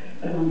anymore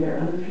among their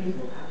own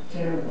people. How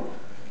terrible.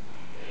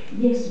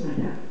 Yes,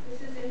 madam.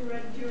 This is in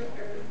Red Deer,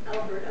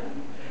 Alberta.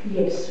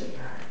 Yes,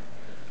 sweetheart.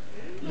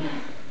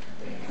 Yeah.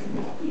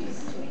 We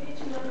need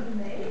to know the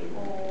name,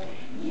 or?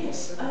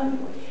 Yes,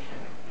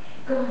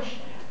 gosh,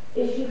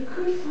 if you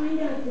could find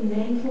out the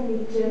name for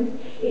me, Tim,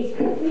 I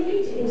think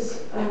it is,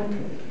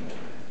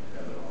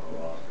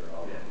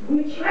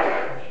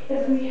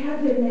 if we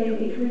have their name,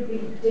 it would be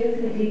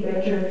definitely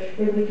better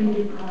that we can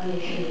do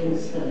carnation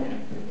rings for them.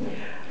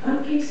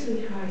 Okay,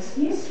 sweethearts,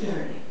 yes,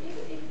 darling.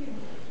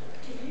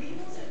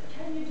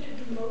 Can you do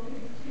the mobile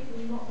people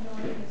not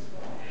knowing as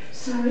well?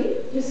 Sorry,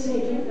 just say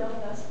again.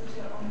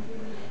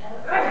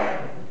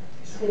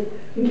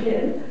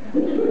 Again.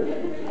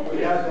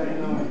 Without them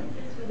knowing.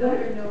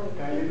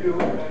 Can you do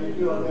it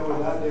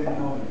without them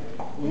knowing?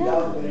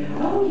 Without them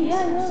knowing. Oh,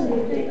 yes,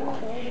 absolutely.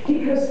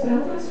 Because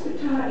Bel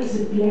Hospital is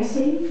a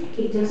blessing,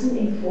 it doesn't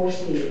enforce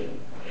healing.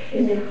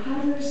 And it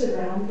hovers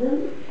around them,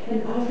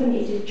 and often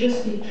it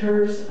just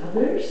deters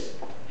others.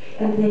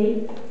 And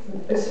they,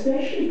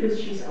 especially because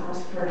she's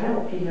asked for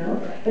help, you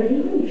know, but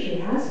even if she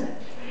hasn't,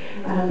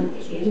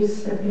 It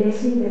is a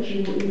blessing that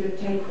you will either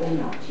take or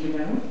not, you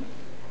know.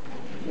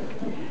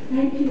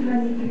 Thank you,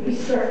 honey. Can we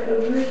start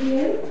over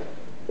again?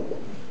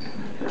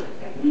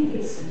 I think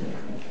it's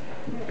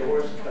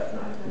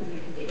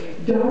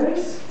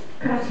Doris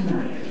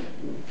Cuttknife.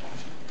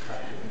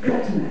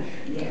 Cuttknife,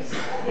 yes.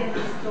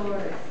 Yes,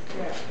 Doris.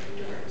 Yeah.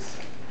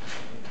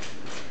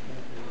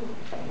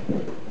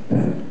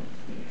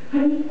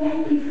 Honey,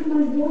 thank you for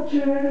my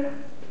water.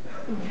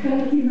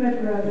 Thank you, my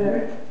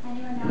brother.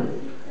 Anyone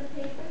else need the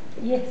paper?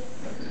 Yes.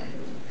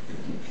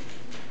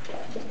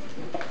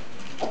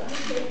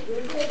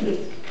 Yes,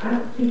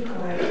 I'll be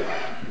quiet.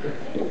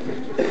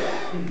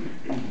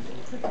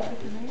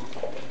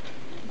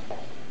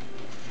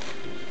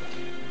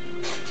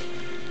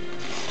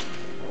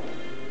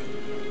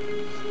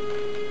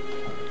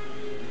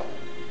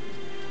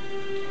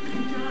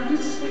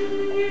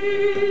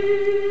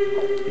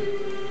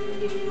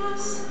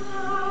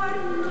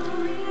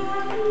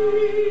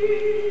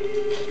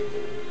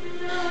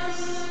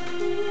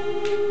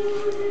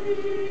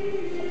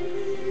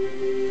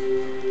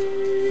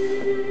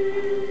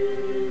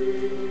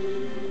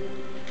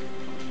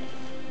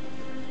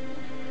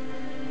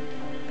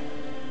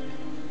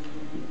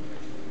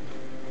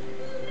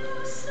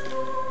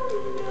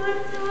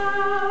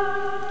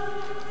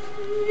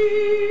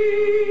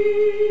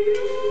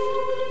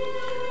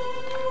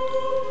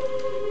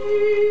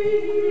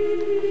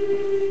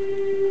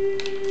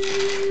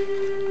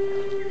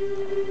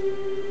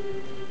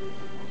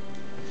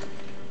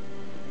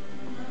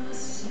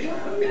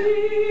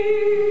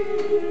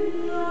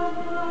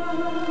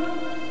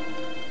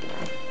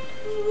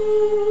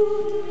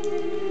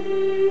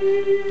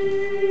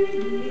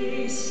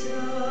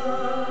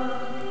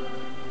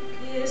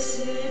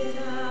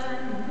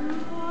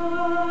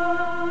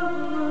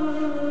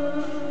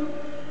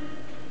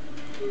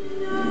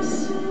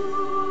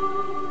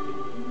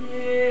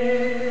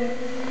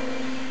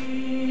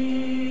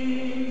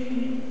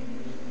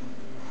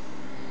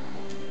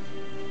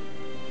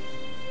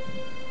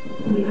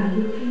 We are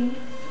looking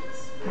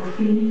for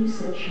feelings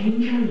that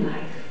change our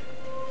life,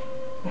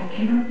 that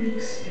cannot be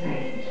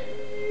explained,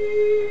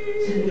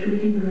 so that we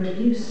can be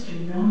reduced to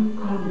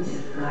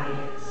non-cognitive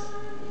guidance.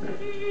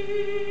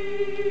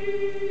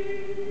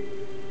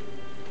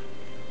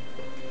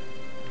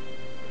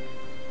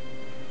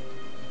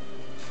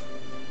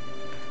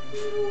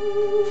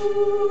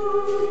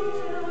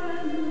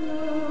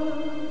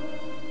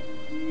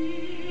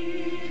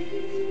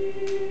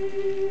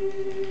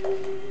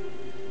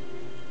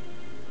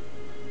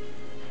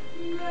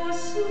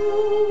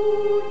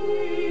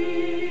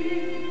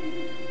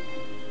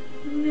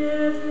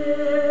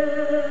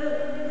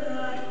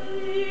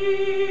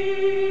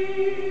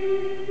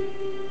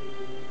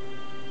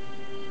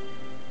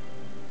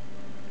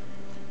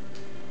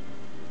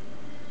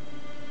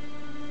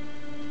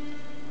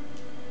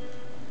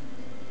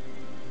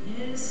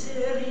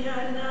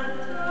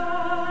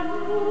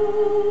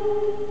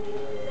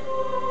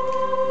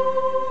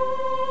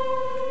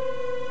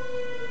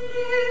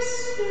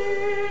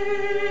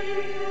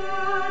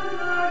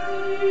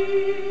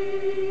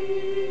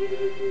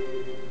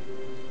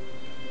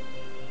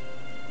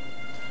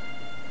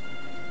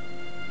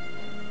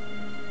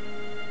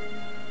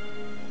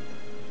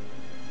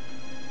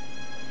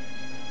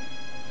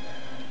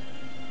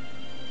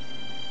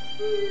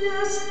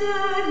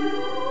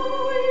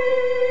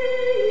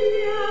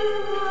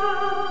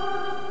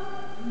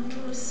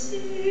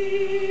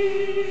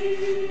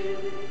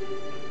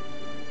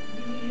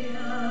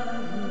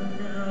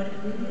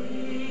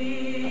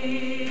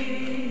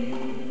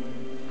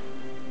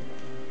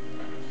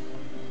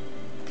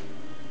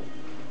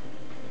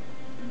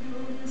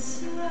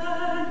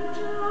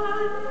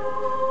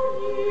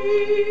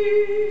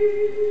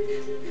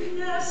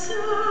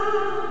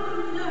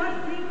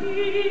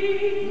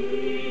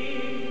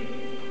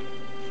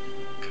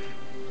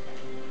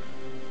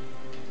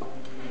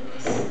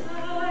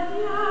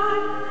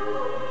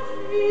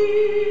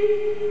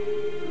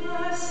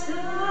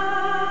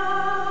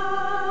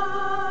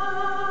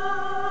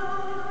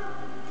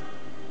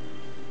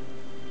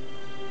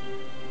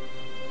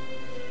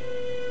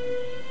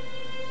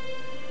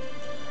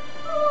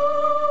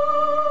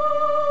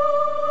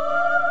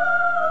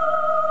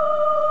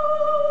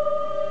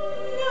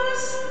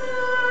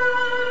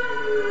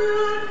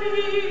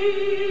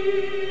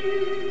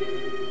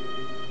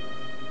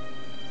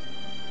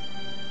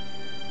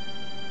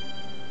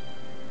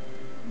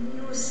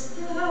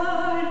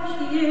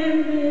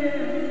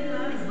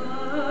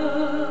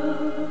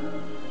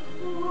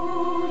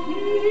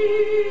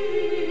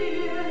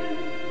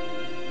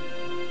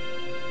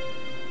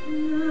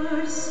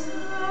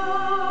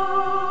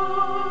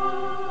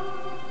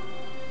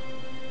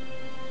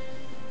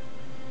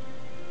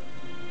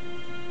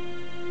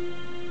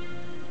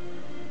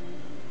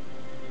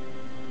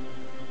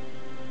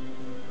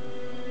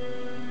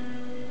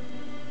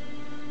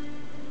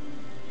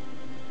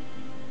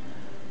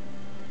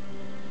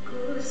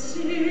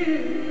 See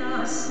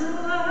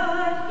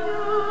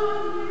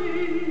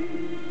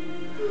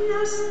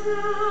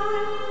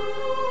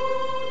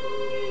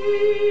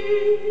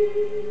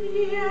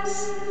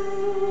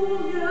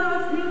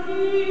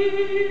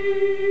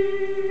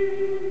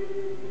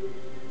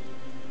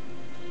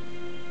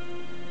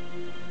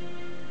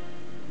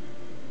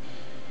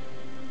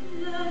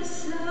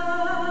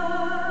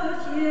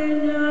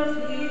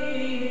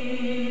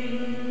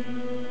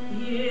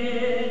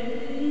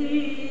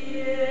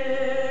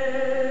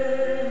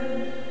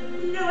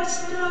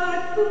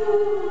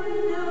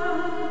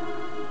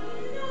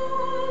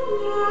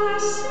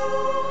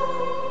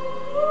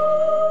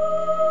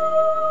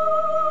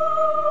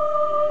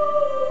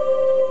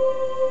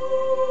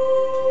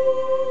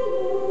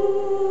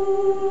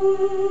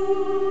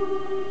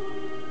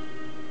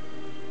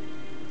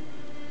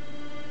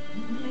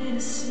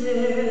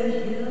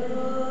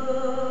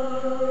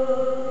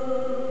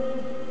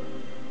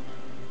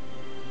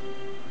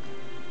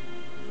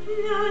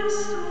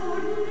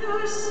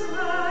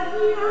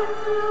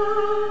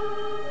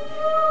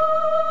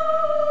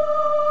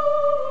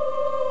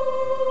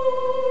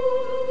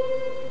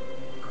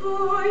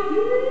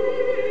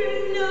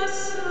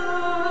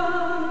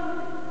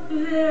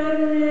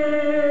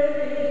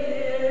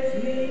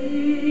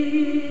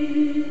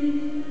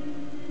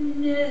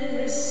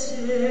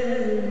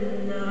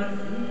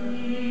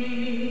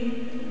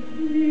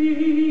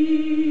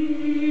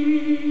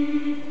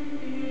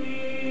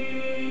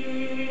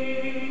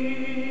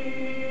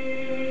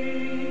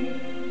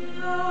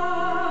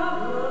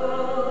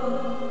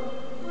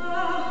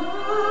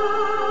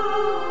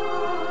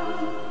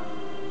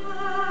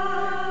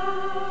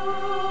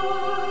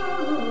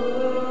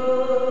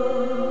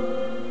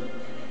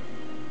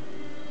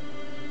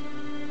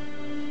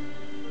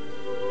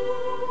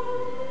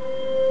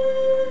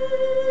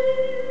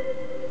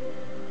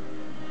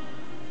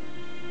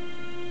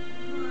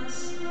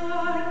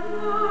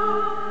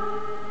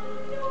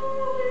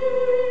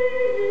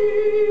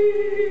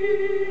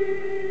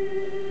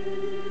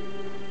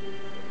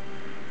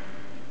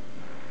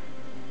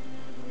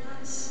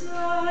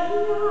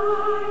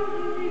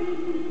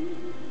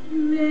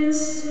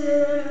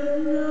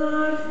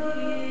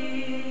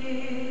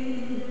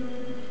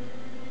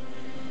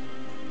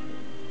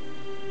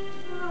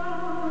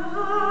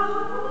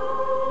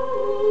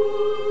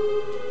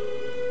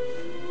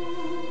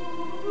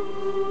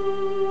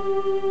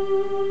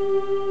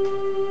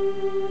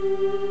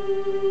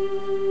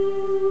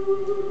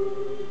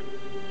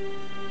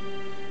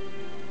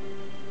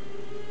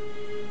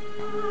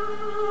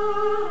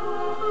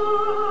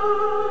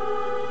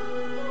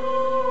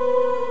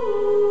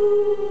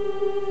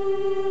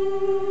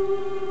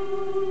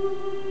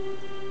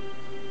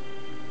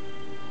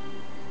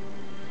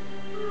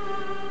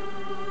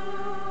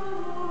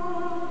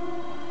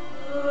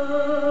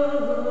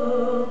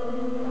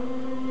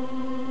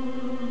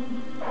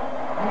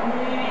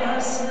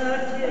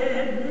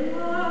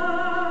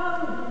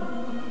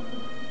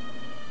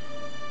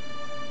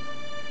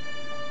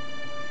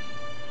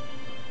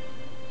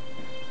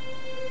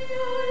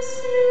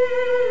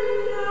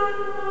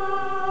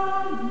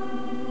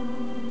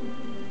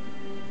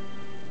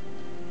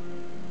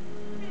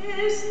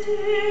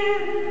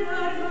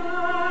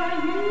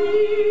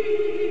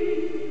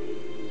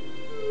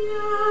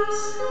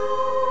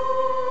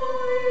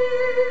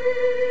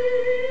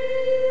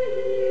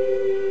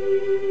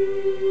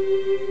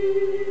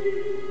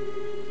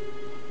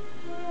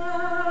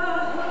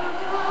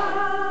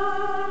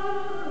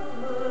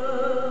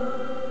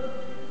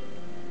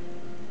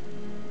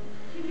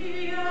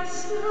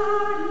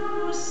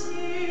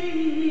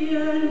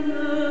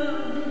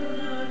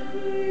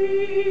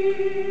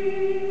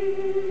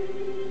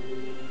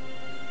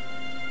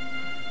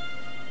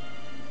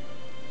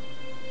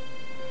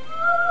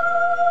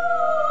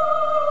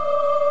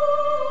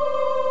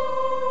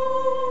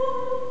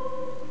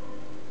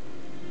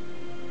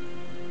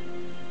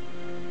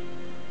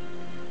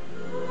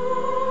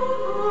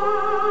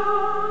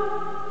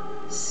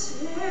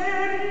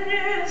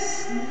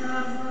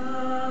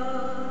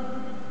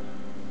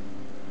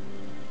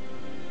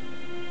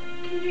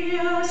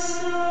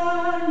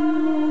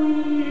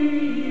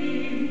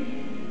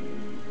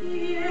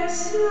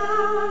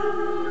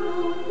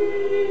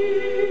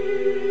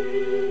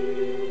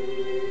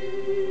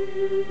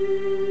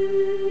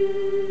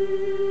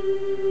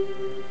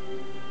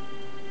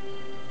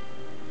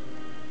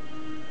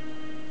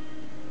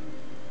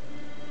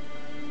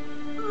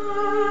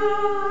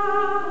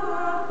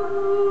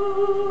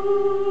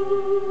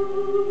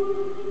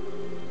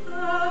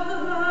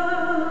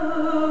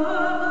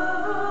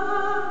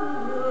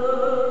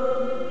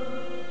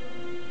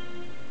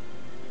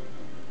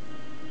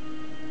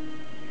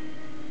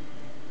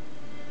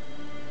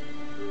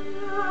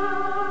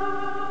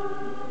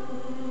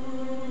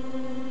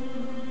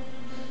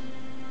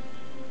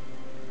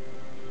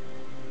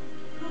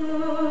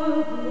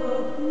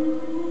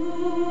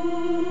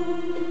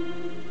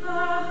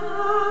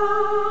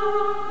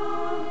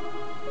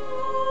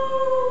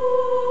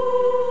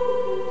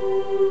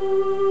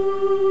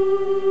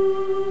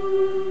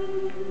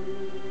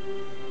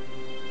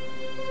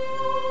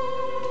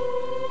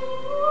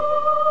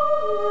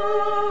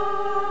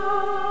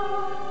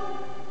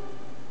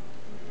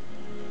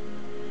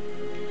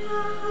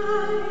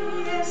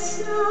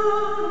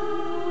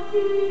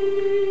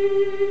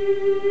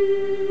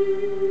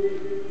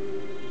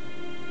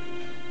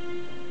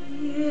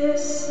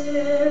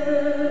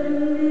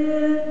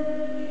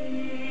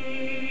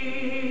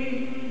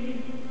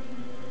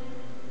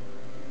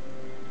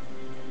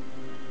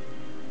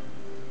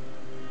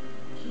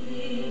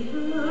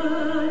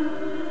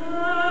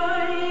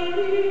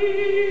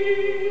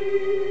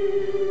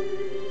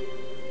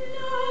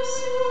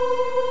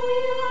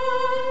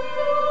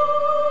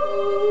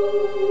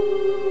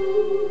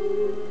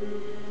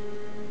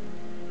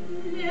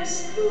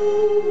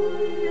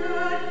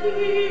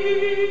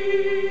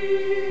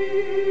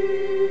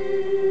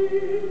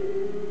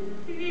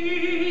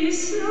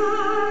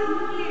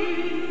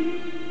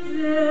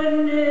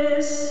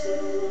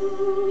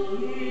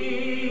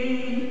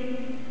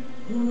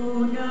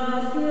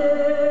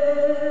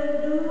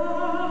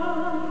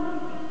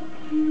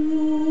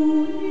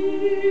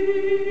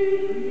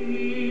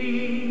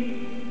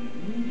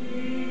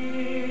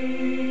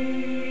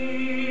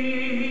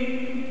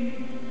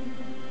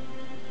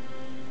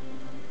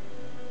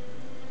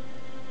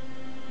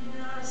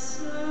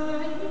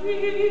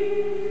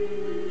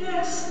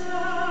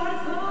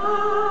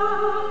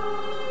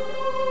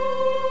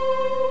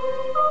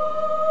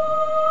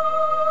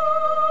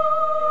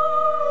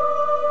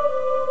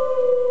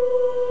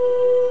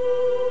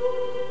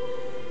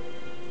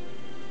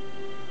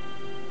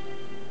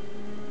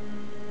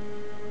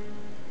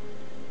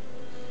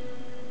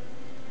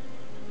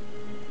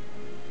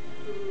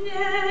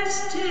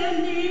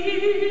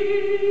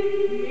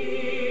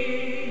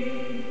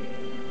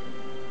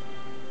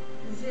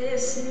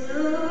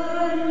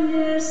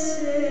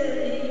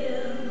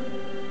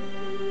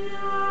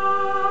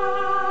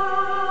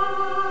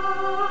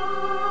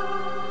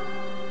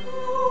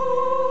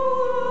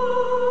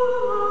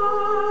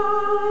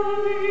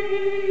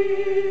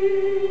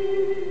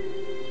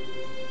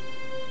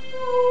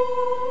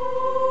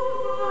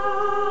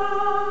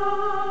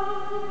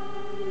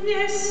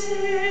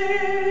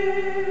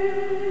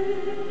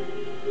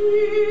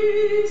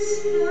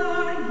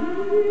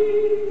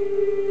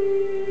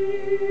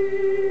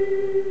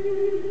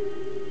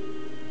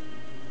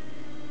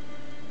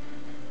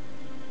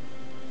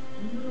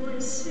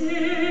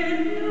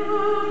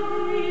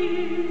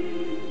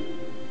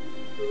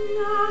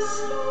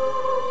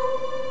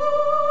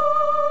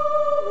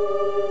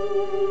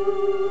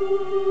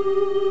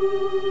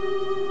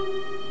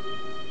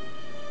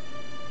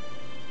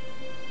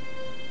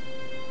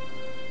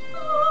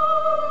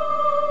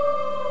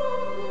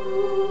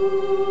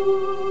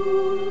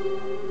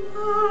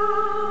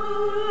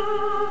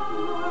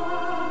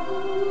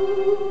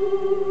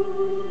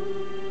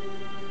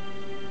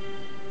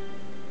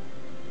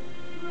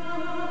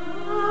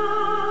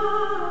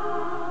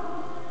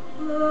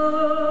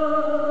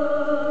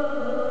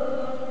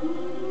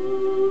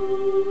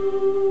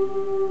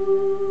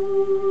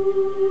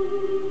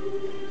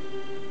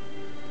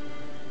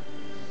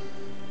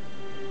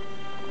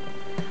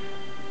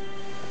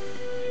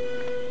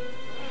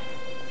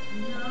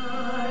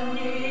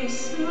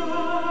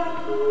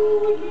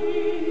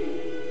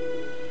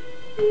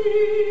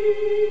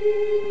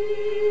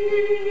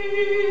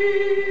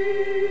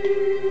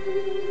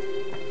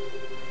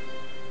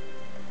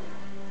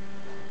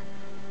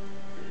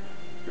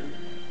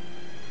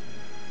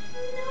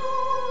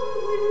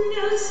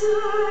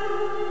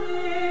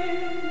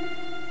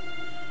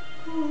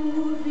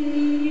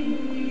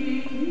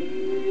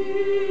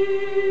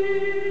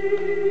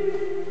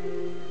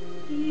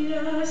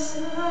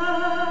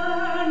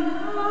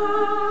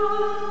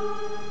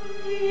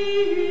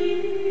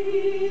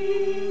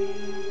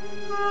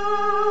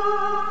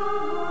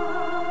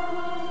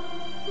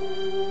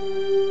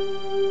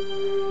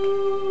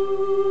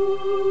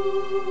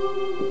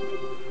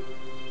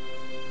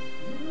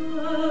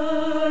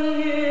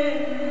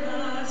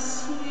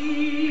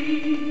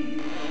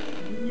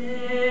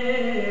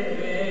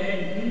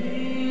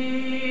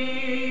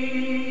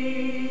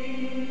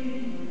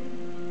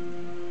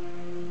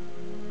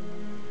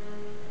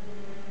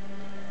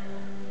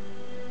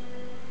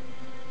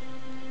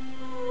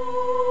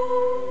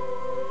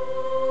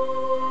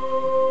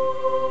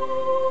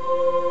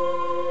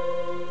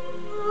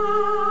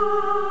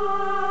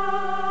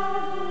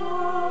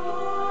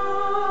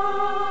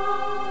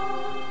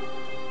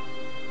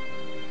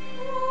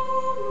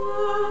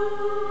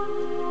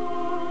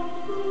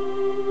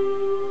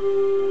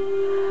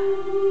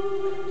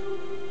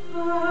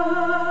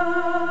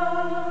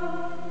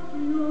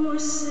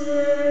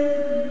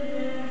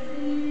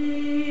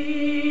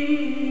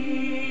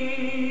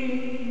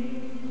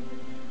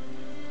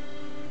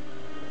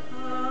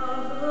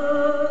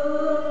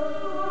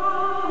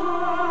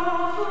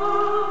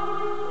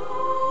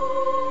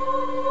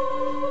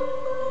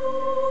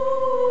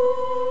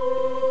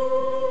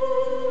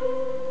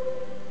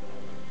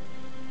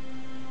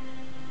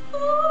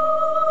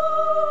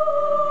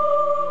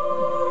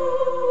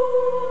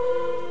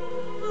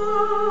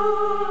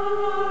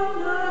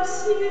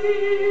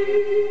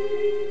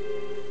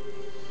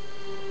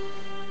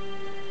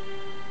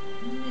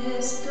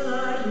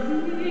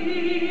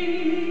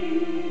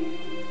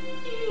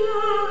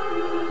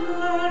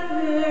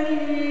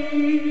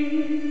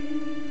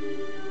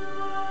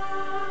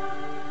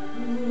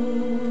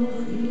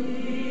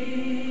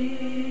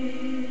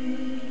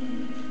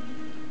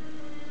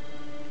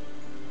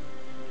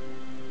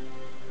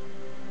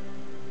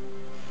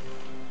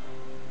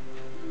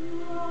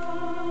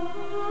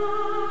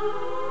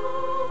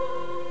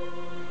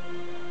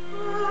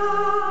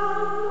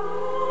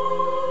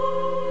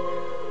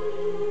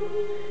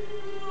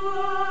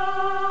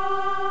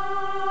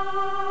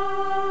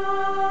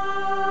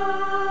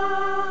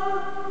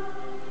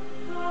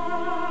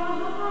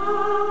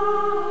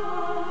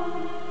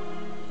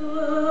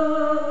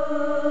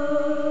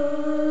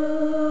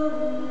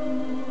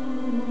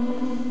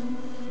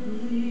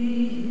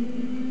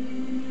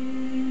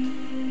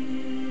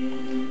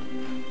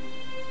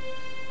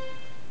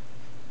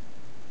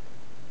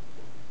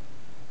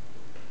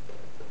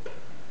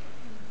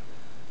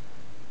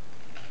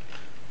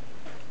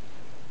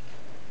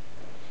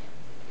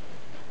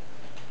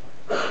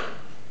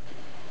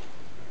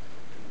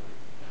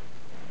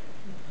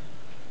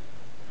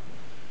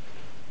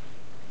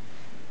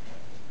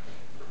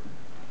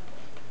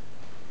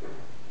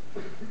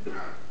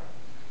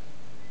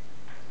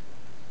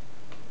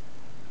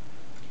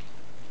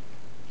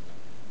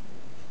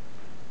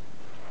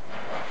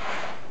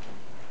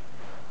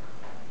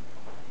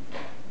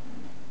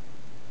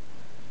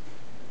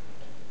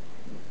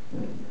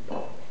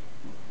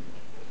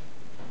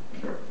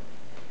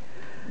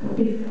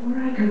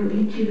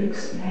to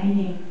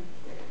explaining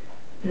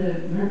the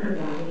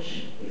Merkaba,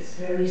 which is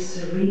very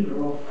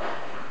cerebral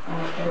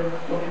after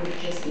what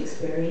we've just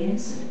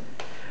experienced,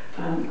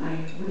 I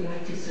would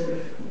like to sort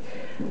of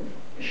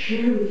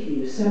share with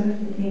you some of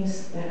the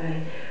things that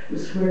I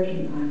was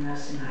working on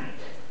last night.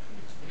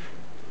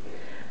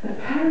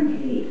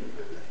 Apparently,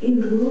 in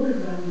the world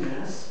around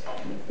us,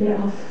 there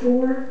are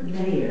 4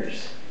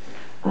 layers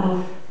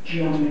of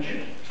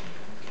geometry.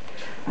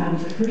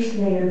 The first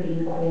layer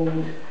being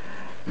called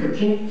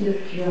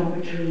projective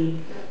geometry,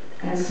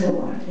 and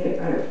so on.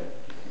 There are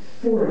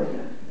 4 of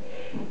them.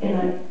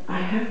 And I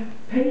have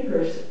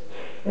papers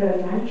that I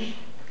managed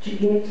to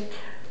get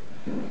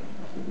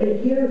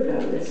a year ago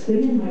that's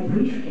been in my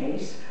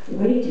briefcase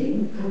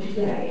waiting for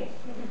today.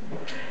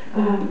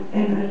 And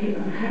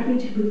I'm happy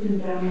to put them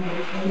down on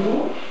the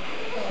table.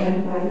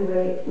 And by the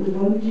way, we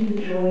won't do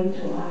the drawing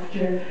till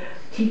after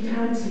tea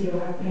time, so you'll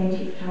have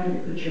plenty of time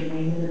to put your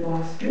name in the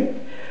basket.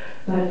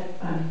 But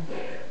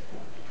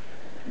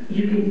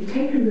you can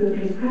take a look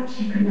and perhaps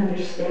you can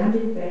understand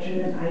it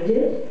better than I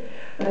did.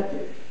 But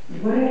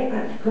what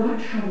I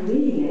got from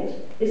reading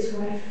it is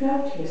what I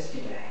felt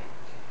yesterday.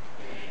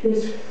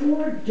 There's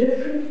 4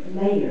 different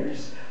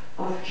layers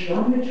of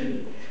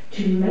geometry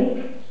to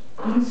make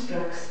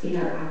constructs in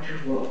our outer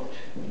world.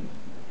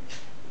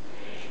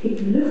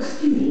 It looks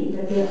to me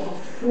that there are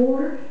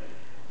 4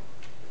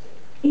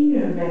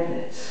 inner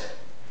methods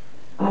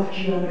of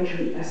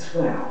geometry as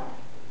well.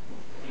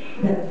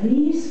 That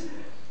these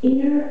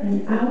inner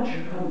and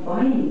outer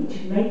combining to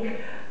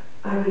make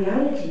our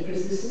reality,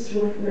 because this is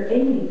what we're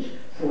aiming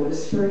for, the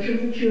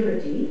spiritual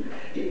maturity,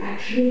 to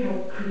actually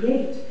help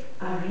create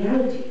our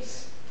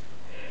realities.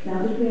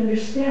 Now that we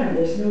understand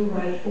there's no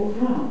right or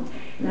wrong,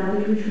 now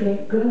that we've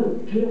let go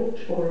guilt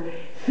or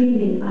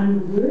feeling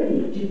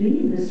unworthy to be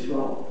in this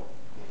role,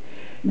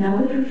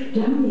 now that we've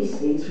done these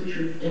things, which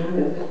we've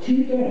done over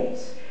 2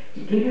 days,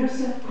 to get our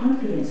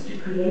self-confidence to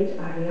create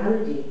our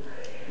reality,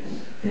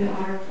 there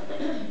are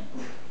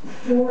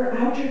 4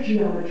 outer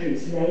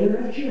geometries, layer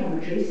of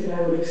geometries that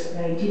I will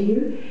explain to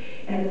you,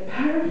 and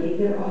apparently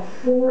there are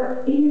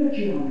 4 inner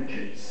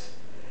geometries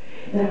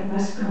that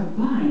must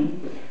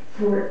combine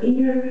for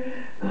inner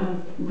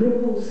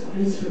ripples of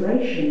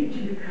inspiration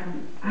to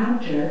become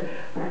outer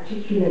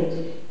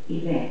articulated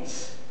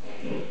events.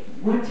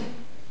 What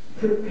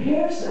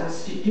prepares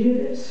us to do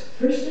this,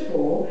 first of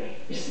all,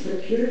 is the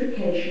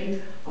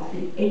purification of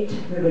the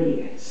 8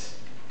 meridians.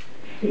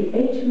 The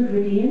 8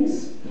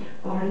 meridians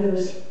are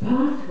those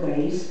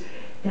pathways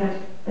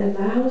that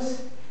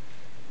allows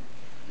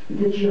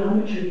the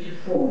geometry to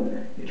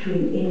form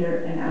between inner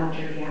and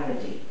outer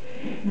reality.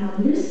 Now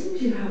listen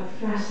to how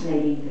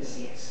fascinating this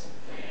is.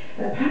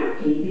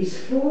 Apparently these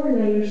 4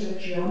 layers of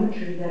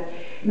geometry that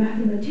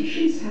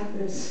mathematicians have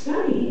been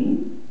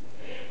studying,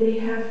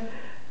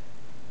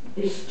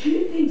 there's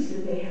 2 things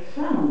that they have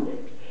found,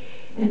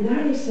 and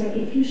that is that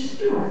if you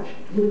start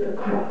with a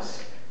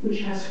cross,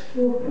 which has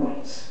 4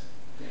 points,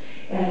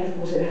 and of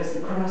course it has the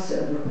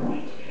crossover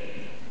point,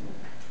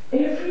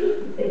 every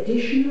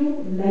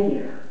additional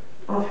layer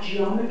of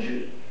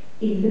geometry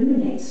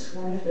eliminates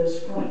one of those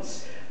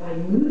points by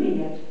moving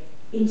it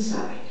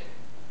inside.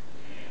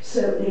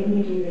 So let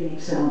me give you an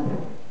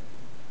example.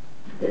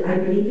 I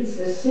believe it's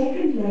the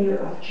 2nd layer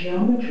of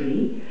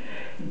geometry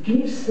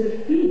gives the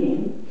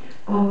feeling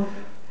of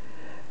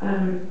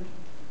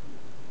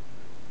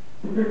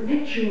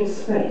perpetual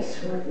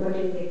space, what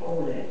did they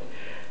call it?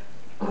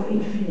 Of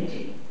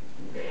infinity.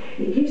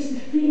 It gives the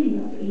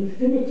feeling of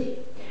infinity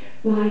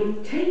by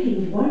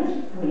taking one of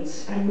the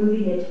points and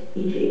moving it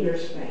into inner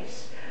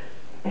space.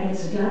 And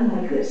it's done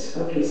like this.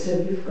 Okay, so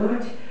you've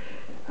got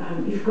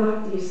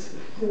these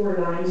 4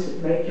 lines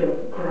that make your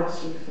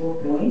cross with 4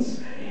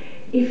 points.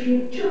 If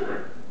you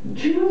took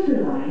 2 of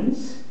the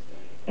lines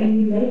and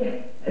you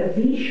make a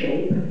V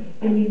shape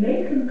and you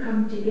make them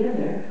come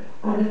together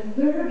on a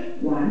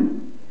 3rd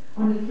one,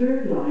 on a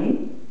 3rd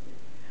line,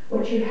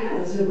 what you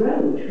have is a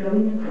road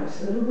going across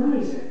the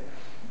horizon.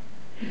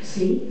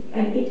 See?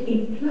 And it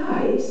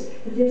implies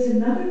that there's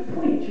another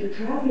point you're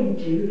traveling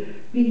to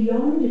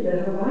beyond the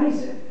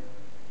horizon.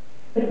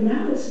 But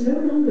now it's no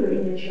longer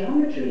in the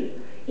geometry.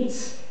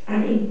 It's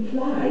an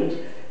implied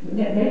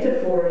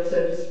metaphor,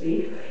 so to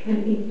speak,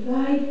 an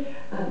implied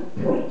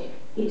point.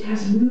 It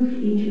has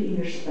moved into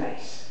inner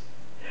space.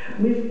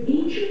 With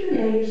each of the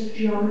layers of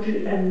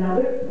geometry,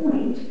 another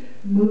point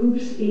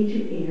moves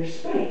into inner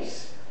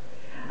space.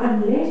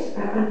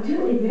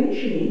 Until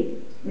eventually,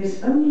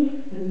 there's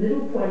only the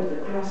middle point, the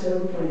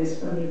crossover point,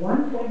 there's only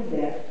one point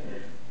left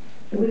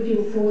with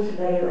your 4th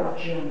layer of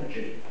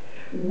geometry.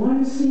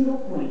 One single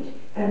point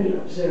and the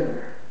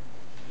observer.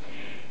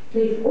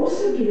 They've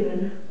also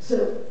given,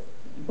 so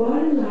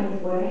bottom line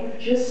of what I have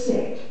just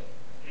said,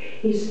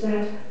 is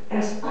that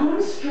as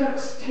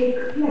constructs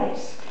take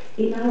place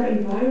in our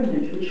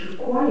environment, which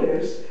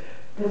requires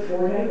the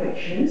 4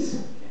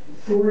 directions,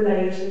 4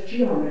 layers of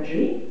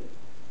geometry,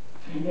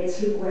 and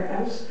let's look where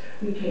else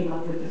we came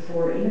up with the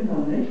 4 in a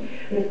moment,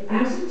 that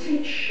as it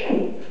takes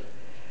shape,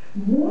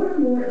 more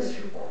and more is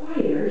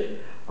required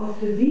of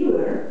the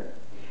viewer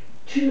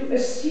to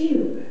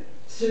assume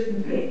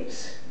certain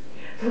things.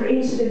 For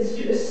instance,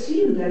 to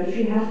assume that if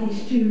you have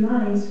these two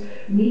lines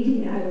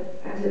meeting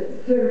at a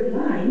third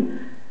line,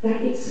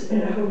 that it's a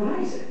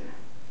horizon.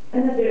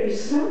 And that there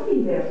is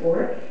something,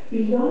 therefore,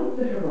 beyond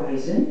the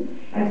horizon,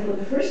 and for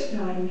the first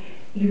time,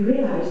 you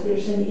realize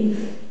there's an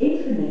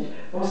infinite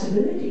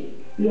possibility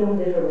beyond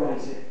the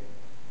horizon.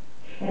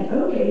 And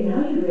okay,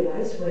 now you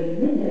realize, wait a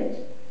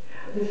minute,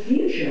 the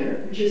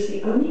future, which is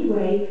the only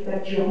way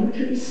that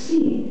geometry is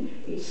seen,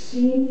 it's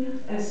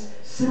seen as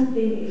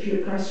something, if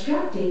you're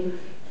constructing,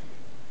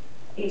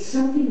 it's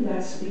something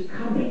that's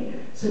becoming,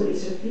 so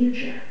it's a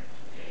future.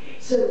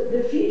 So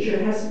the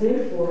future has,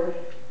 therefore,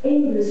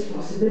 endless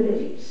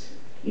possibilities.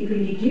 You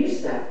can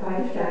deduce that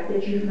by the fact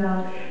that you've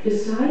now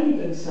decided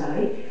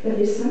inside that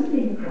there's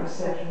something across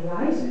that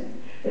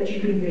horizon that you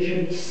can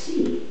visually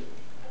see.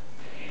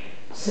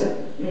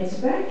 So, let's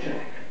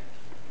backtrack.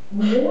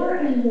 More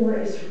and more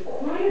is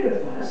required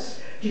of us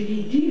to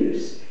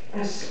deduce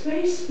as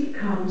space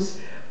becomes,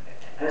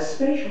 as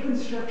spatial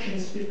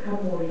constructions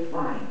become more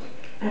refined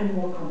and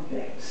more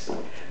complex.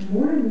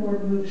 More and more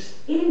moves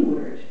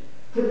inward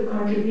for the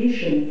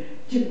contribution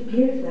to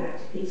give that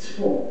its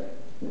form.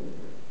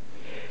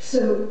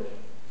 So,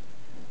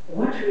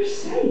 what we're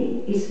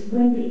saying is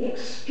when the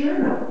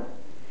external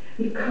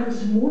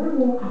becomes more and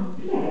more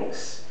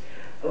complex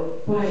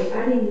by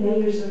adding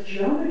layers of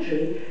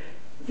geometry,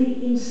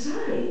 the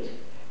inside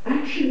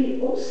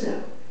actually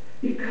also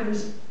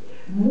becomes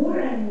more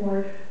and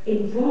more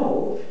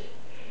involved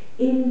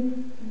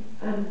in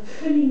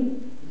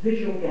filling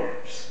visual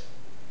gaps.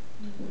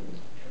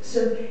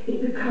 So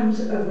it becomes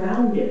a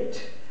well-rounded.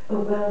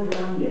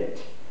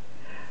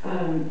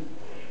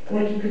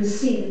 Like you can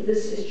see that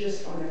this is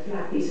just on a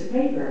flat piece of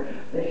paper,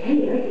 but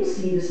hey, I can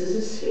see this is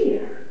a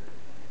sphere.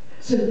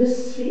 So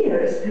this sphere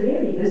is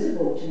clearly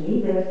visible to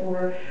me,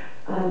 therefore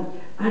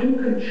I'm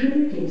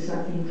contributing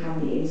something from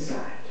the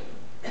inside.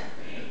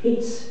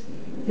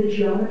 The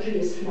geometry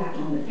is flat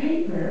on the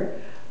paper,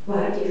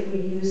 but if we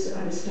use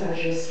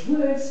Anastasia's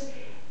words,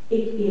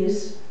 it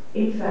is,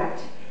 in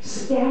fact,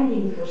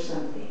 standing for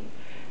something.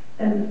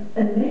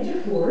 A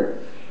metaphor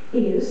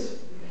is,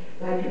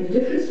 like the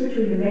difference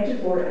between a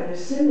metaphor and a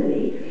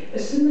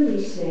simile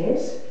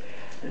says,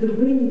 the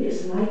wind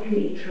is like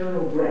the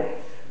eternal breath.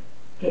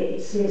 Okay,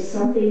 it says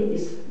something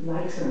is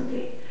like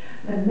something.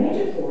 A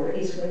metaphor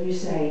is when you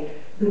say,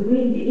 the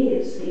wind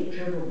is the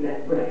eternal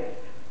breath.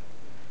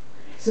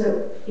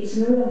 So it's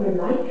no longer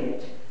like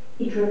it,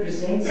 it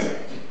represents it.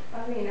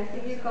 I mean, I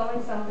think you're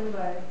calling something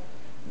by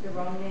the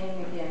wrong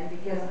name again,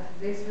 because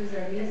this was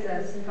a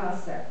Lisa's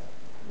concept.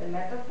 The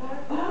metaphor?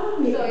 Oh,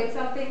 yeah. So it's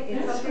something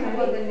Right.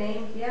 about the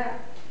name, yeah.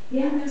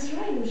 Yeah, that's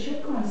right, it was your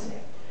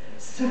concept.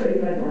 Sorry,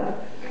 my love.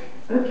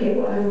 Okay,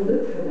 well, I will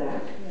look for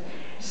that. Yeah.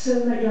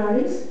 So, my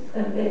darlings,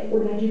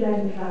 when I do that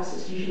in class,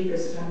 it's usually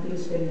because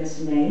something's been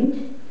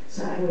misnamed,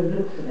 so I will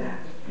look for that.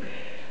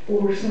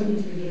 Or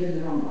something's been given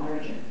the wrong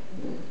origin.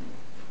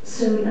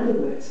 So, in other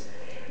words,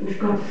 we've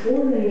got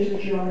 4 layers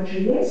of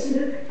geometry. Let's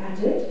look at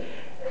it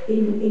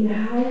in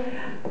how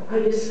I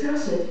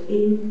discuss it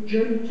in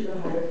Journey to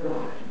the Heart of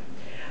God.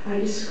 I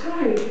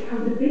describe how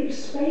the big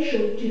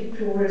spatial tube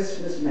torus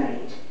was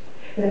made,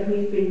 that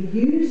we've been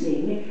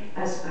using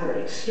as our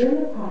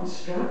external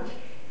construct,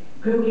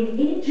 going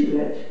into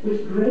it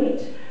with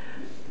great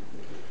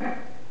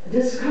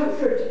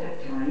discomfort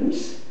at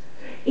times,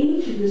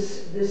 into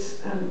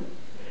this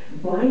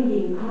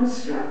binding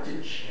construct,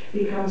 which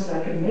becomes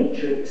like a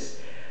matrix.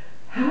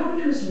 How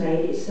it was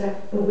made is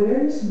that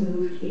awareness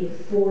moved in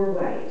 4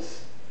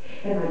 ways.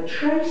 And I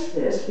traced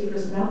this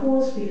because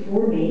Knuckles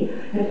before me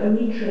had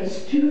only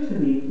traced 2 of the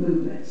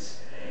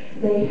movements.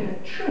 They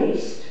had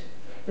traced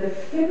the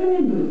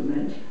feminine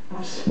movement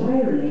of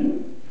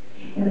spiraling,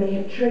 and they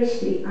had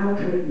traced the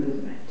outward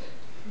movement.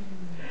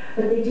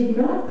 But they did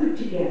not put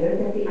together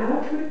that the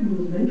outward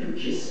movement,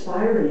 which is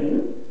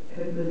spiraling,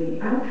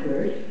 moving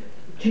outward,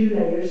 2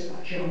 layers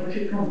of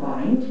geometry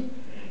combined,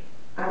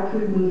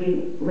 outward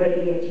moving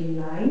radiating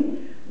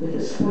line with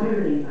a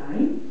spiraling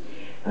line,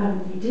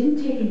 we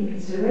didn't take into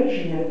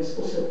consideration that it was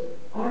also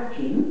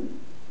arcing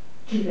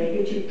to make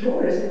a tube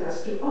torus that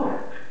has to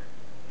arc.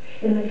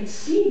 And I could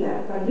see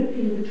that by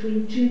looking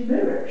between 2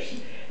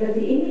 mirrors, that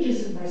the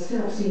images of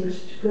myself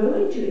seems to go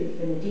into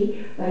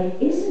infinity, but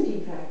it isn't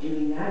in fact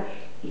doing that.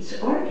 It's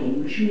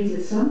arcing, which means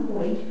at some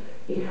point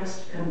it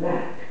has to come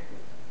back.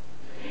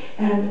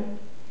 And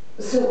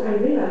so I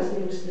realized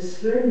there was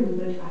this 3rd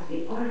movement of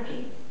the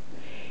arcing.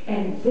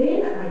 And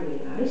then I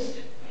realized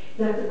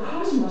that the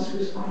cosmos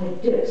was on a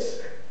disk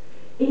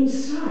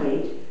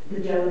inside the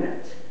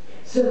donut.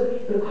 So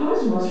the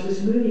cosmos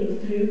was moving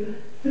through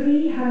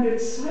 300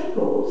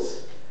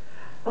 cycles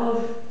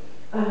of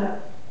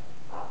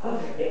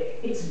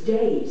its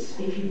days,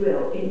 if you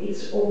will, in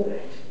its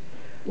orbit.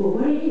 Well,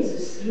 what it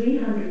is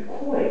 300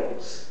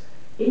 coils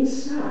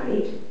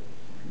inside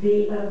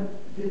the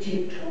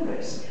tube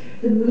torus.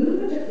 The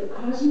movement of the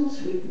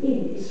cosmos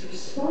within is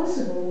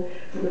responsible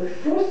for the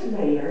 4th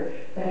layer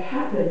that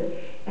happened,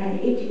 and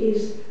it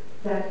is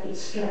that it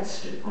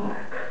starts to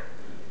arc.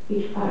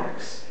 It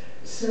arcs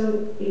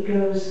So it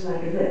goes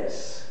like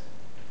this.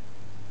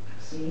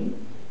 See?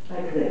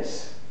 Like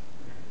this.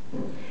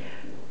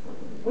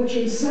 Which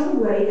in some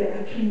way that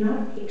I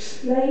cannot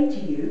explain to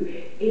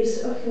you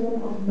is a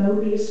form of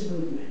Mobius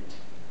movement.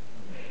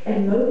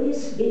 And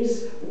Mobius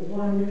is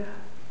one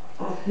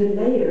of the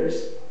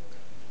layers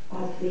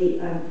of the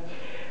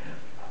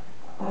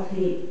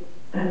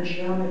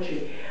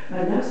geometry.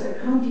 My last, I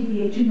can't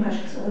deviate too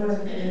much because otherwise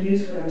I'm going to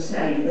lose what I'm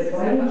saying. But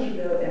why don't you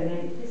go and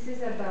then... This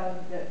is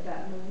about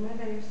that movement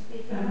that you're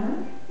speaking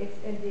of. It's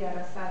in the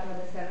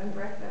Arasatra, the 7th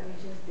breath that we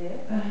just did.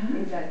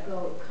 And that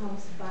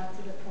comes back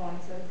to the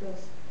point. So it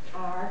goes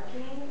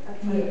arcing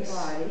outside the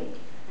body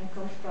and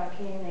comes back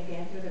in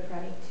again through the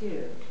pranic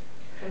tube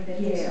from the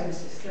tail.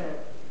 So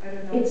I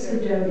don't know. It's the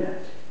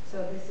donut.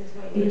 So this is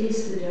what it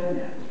is the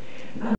donut.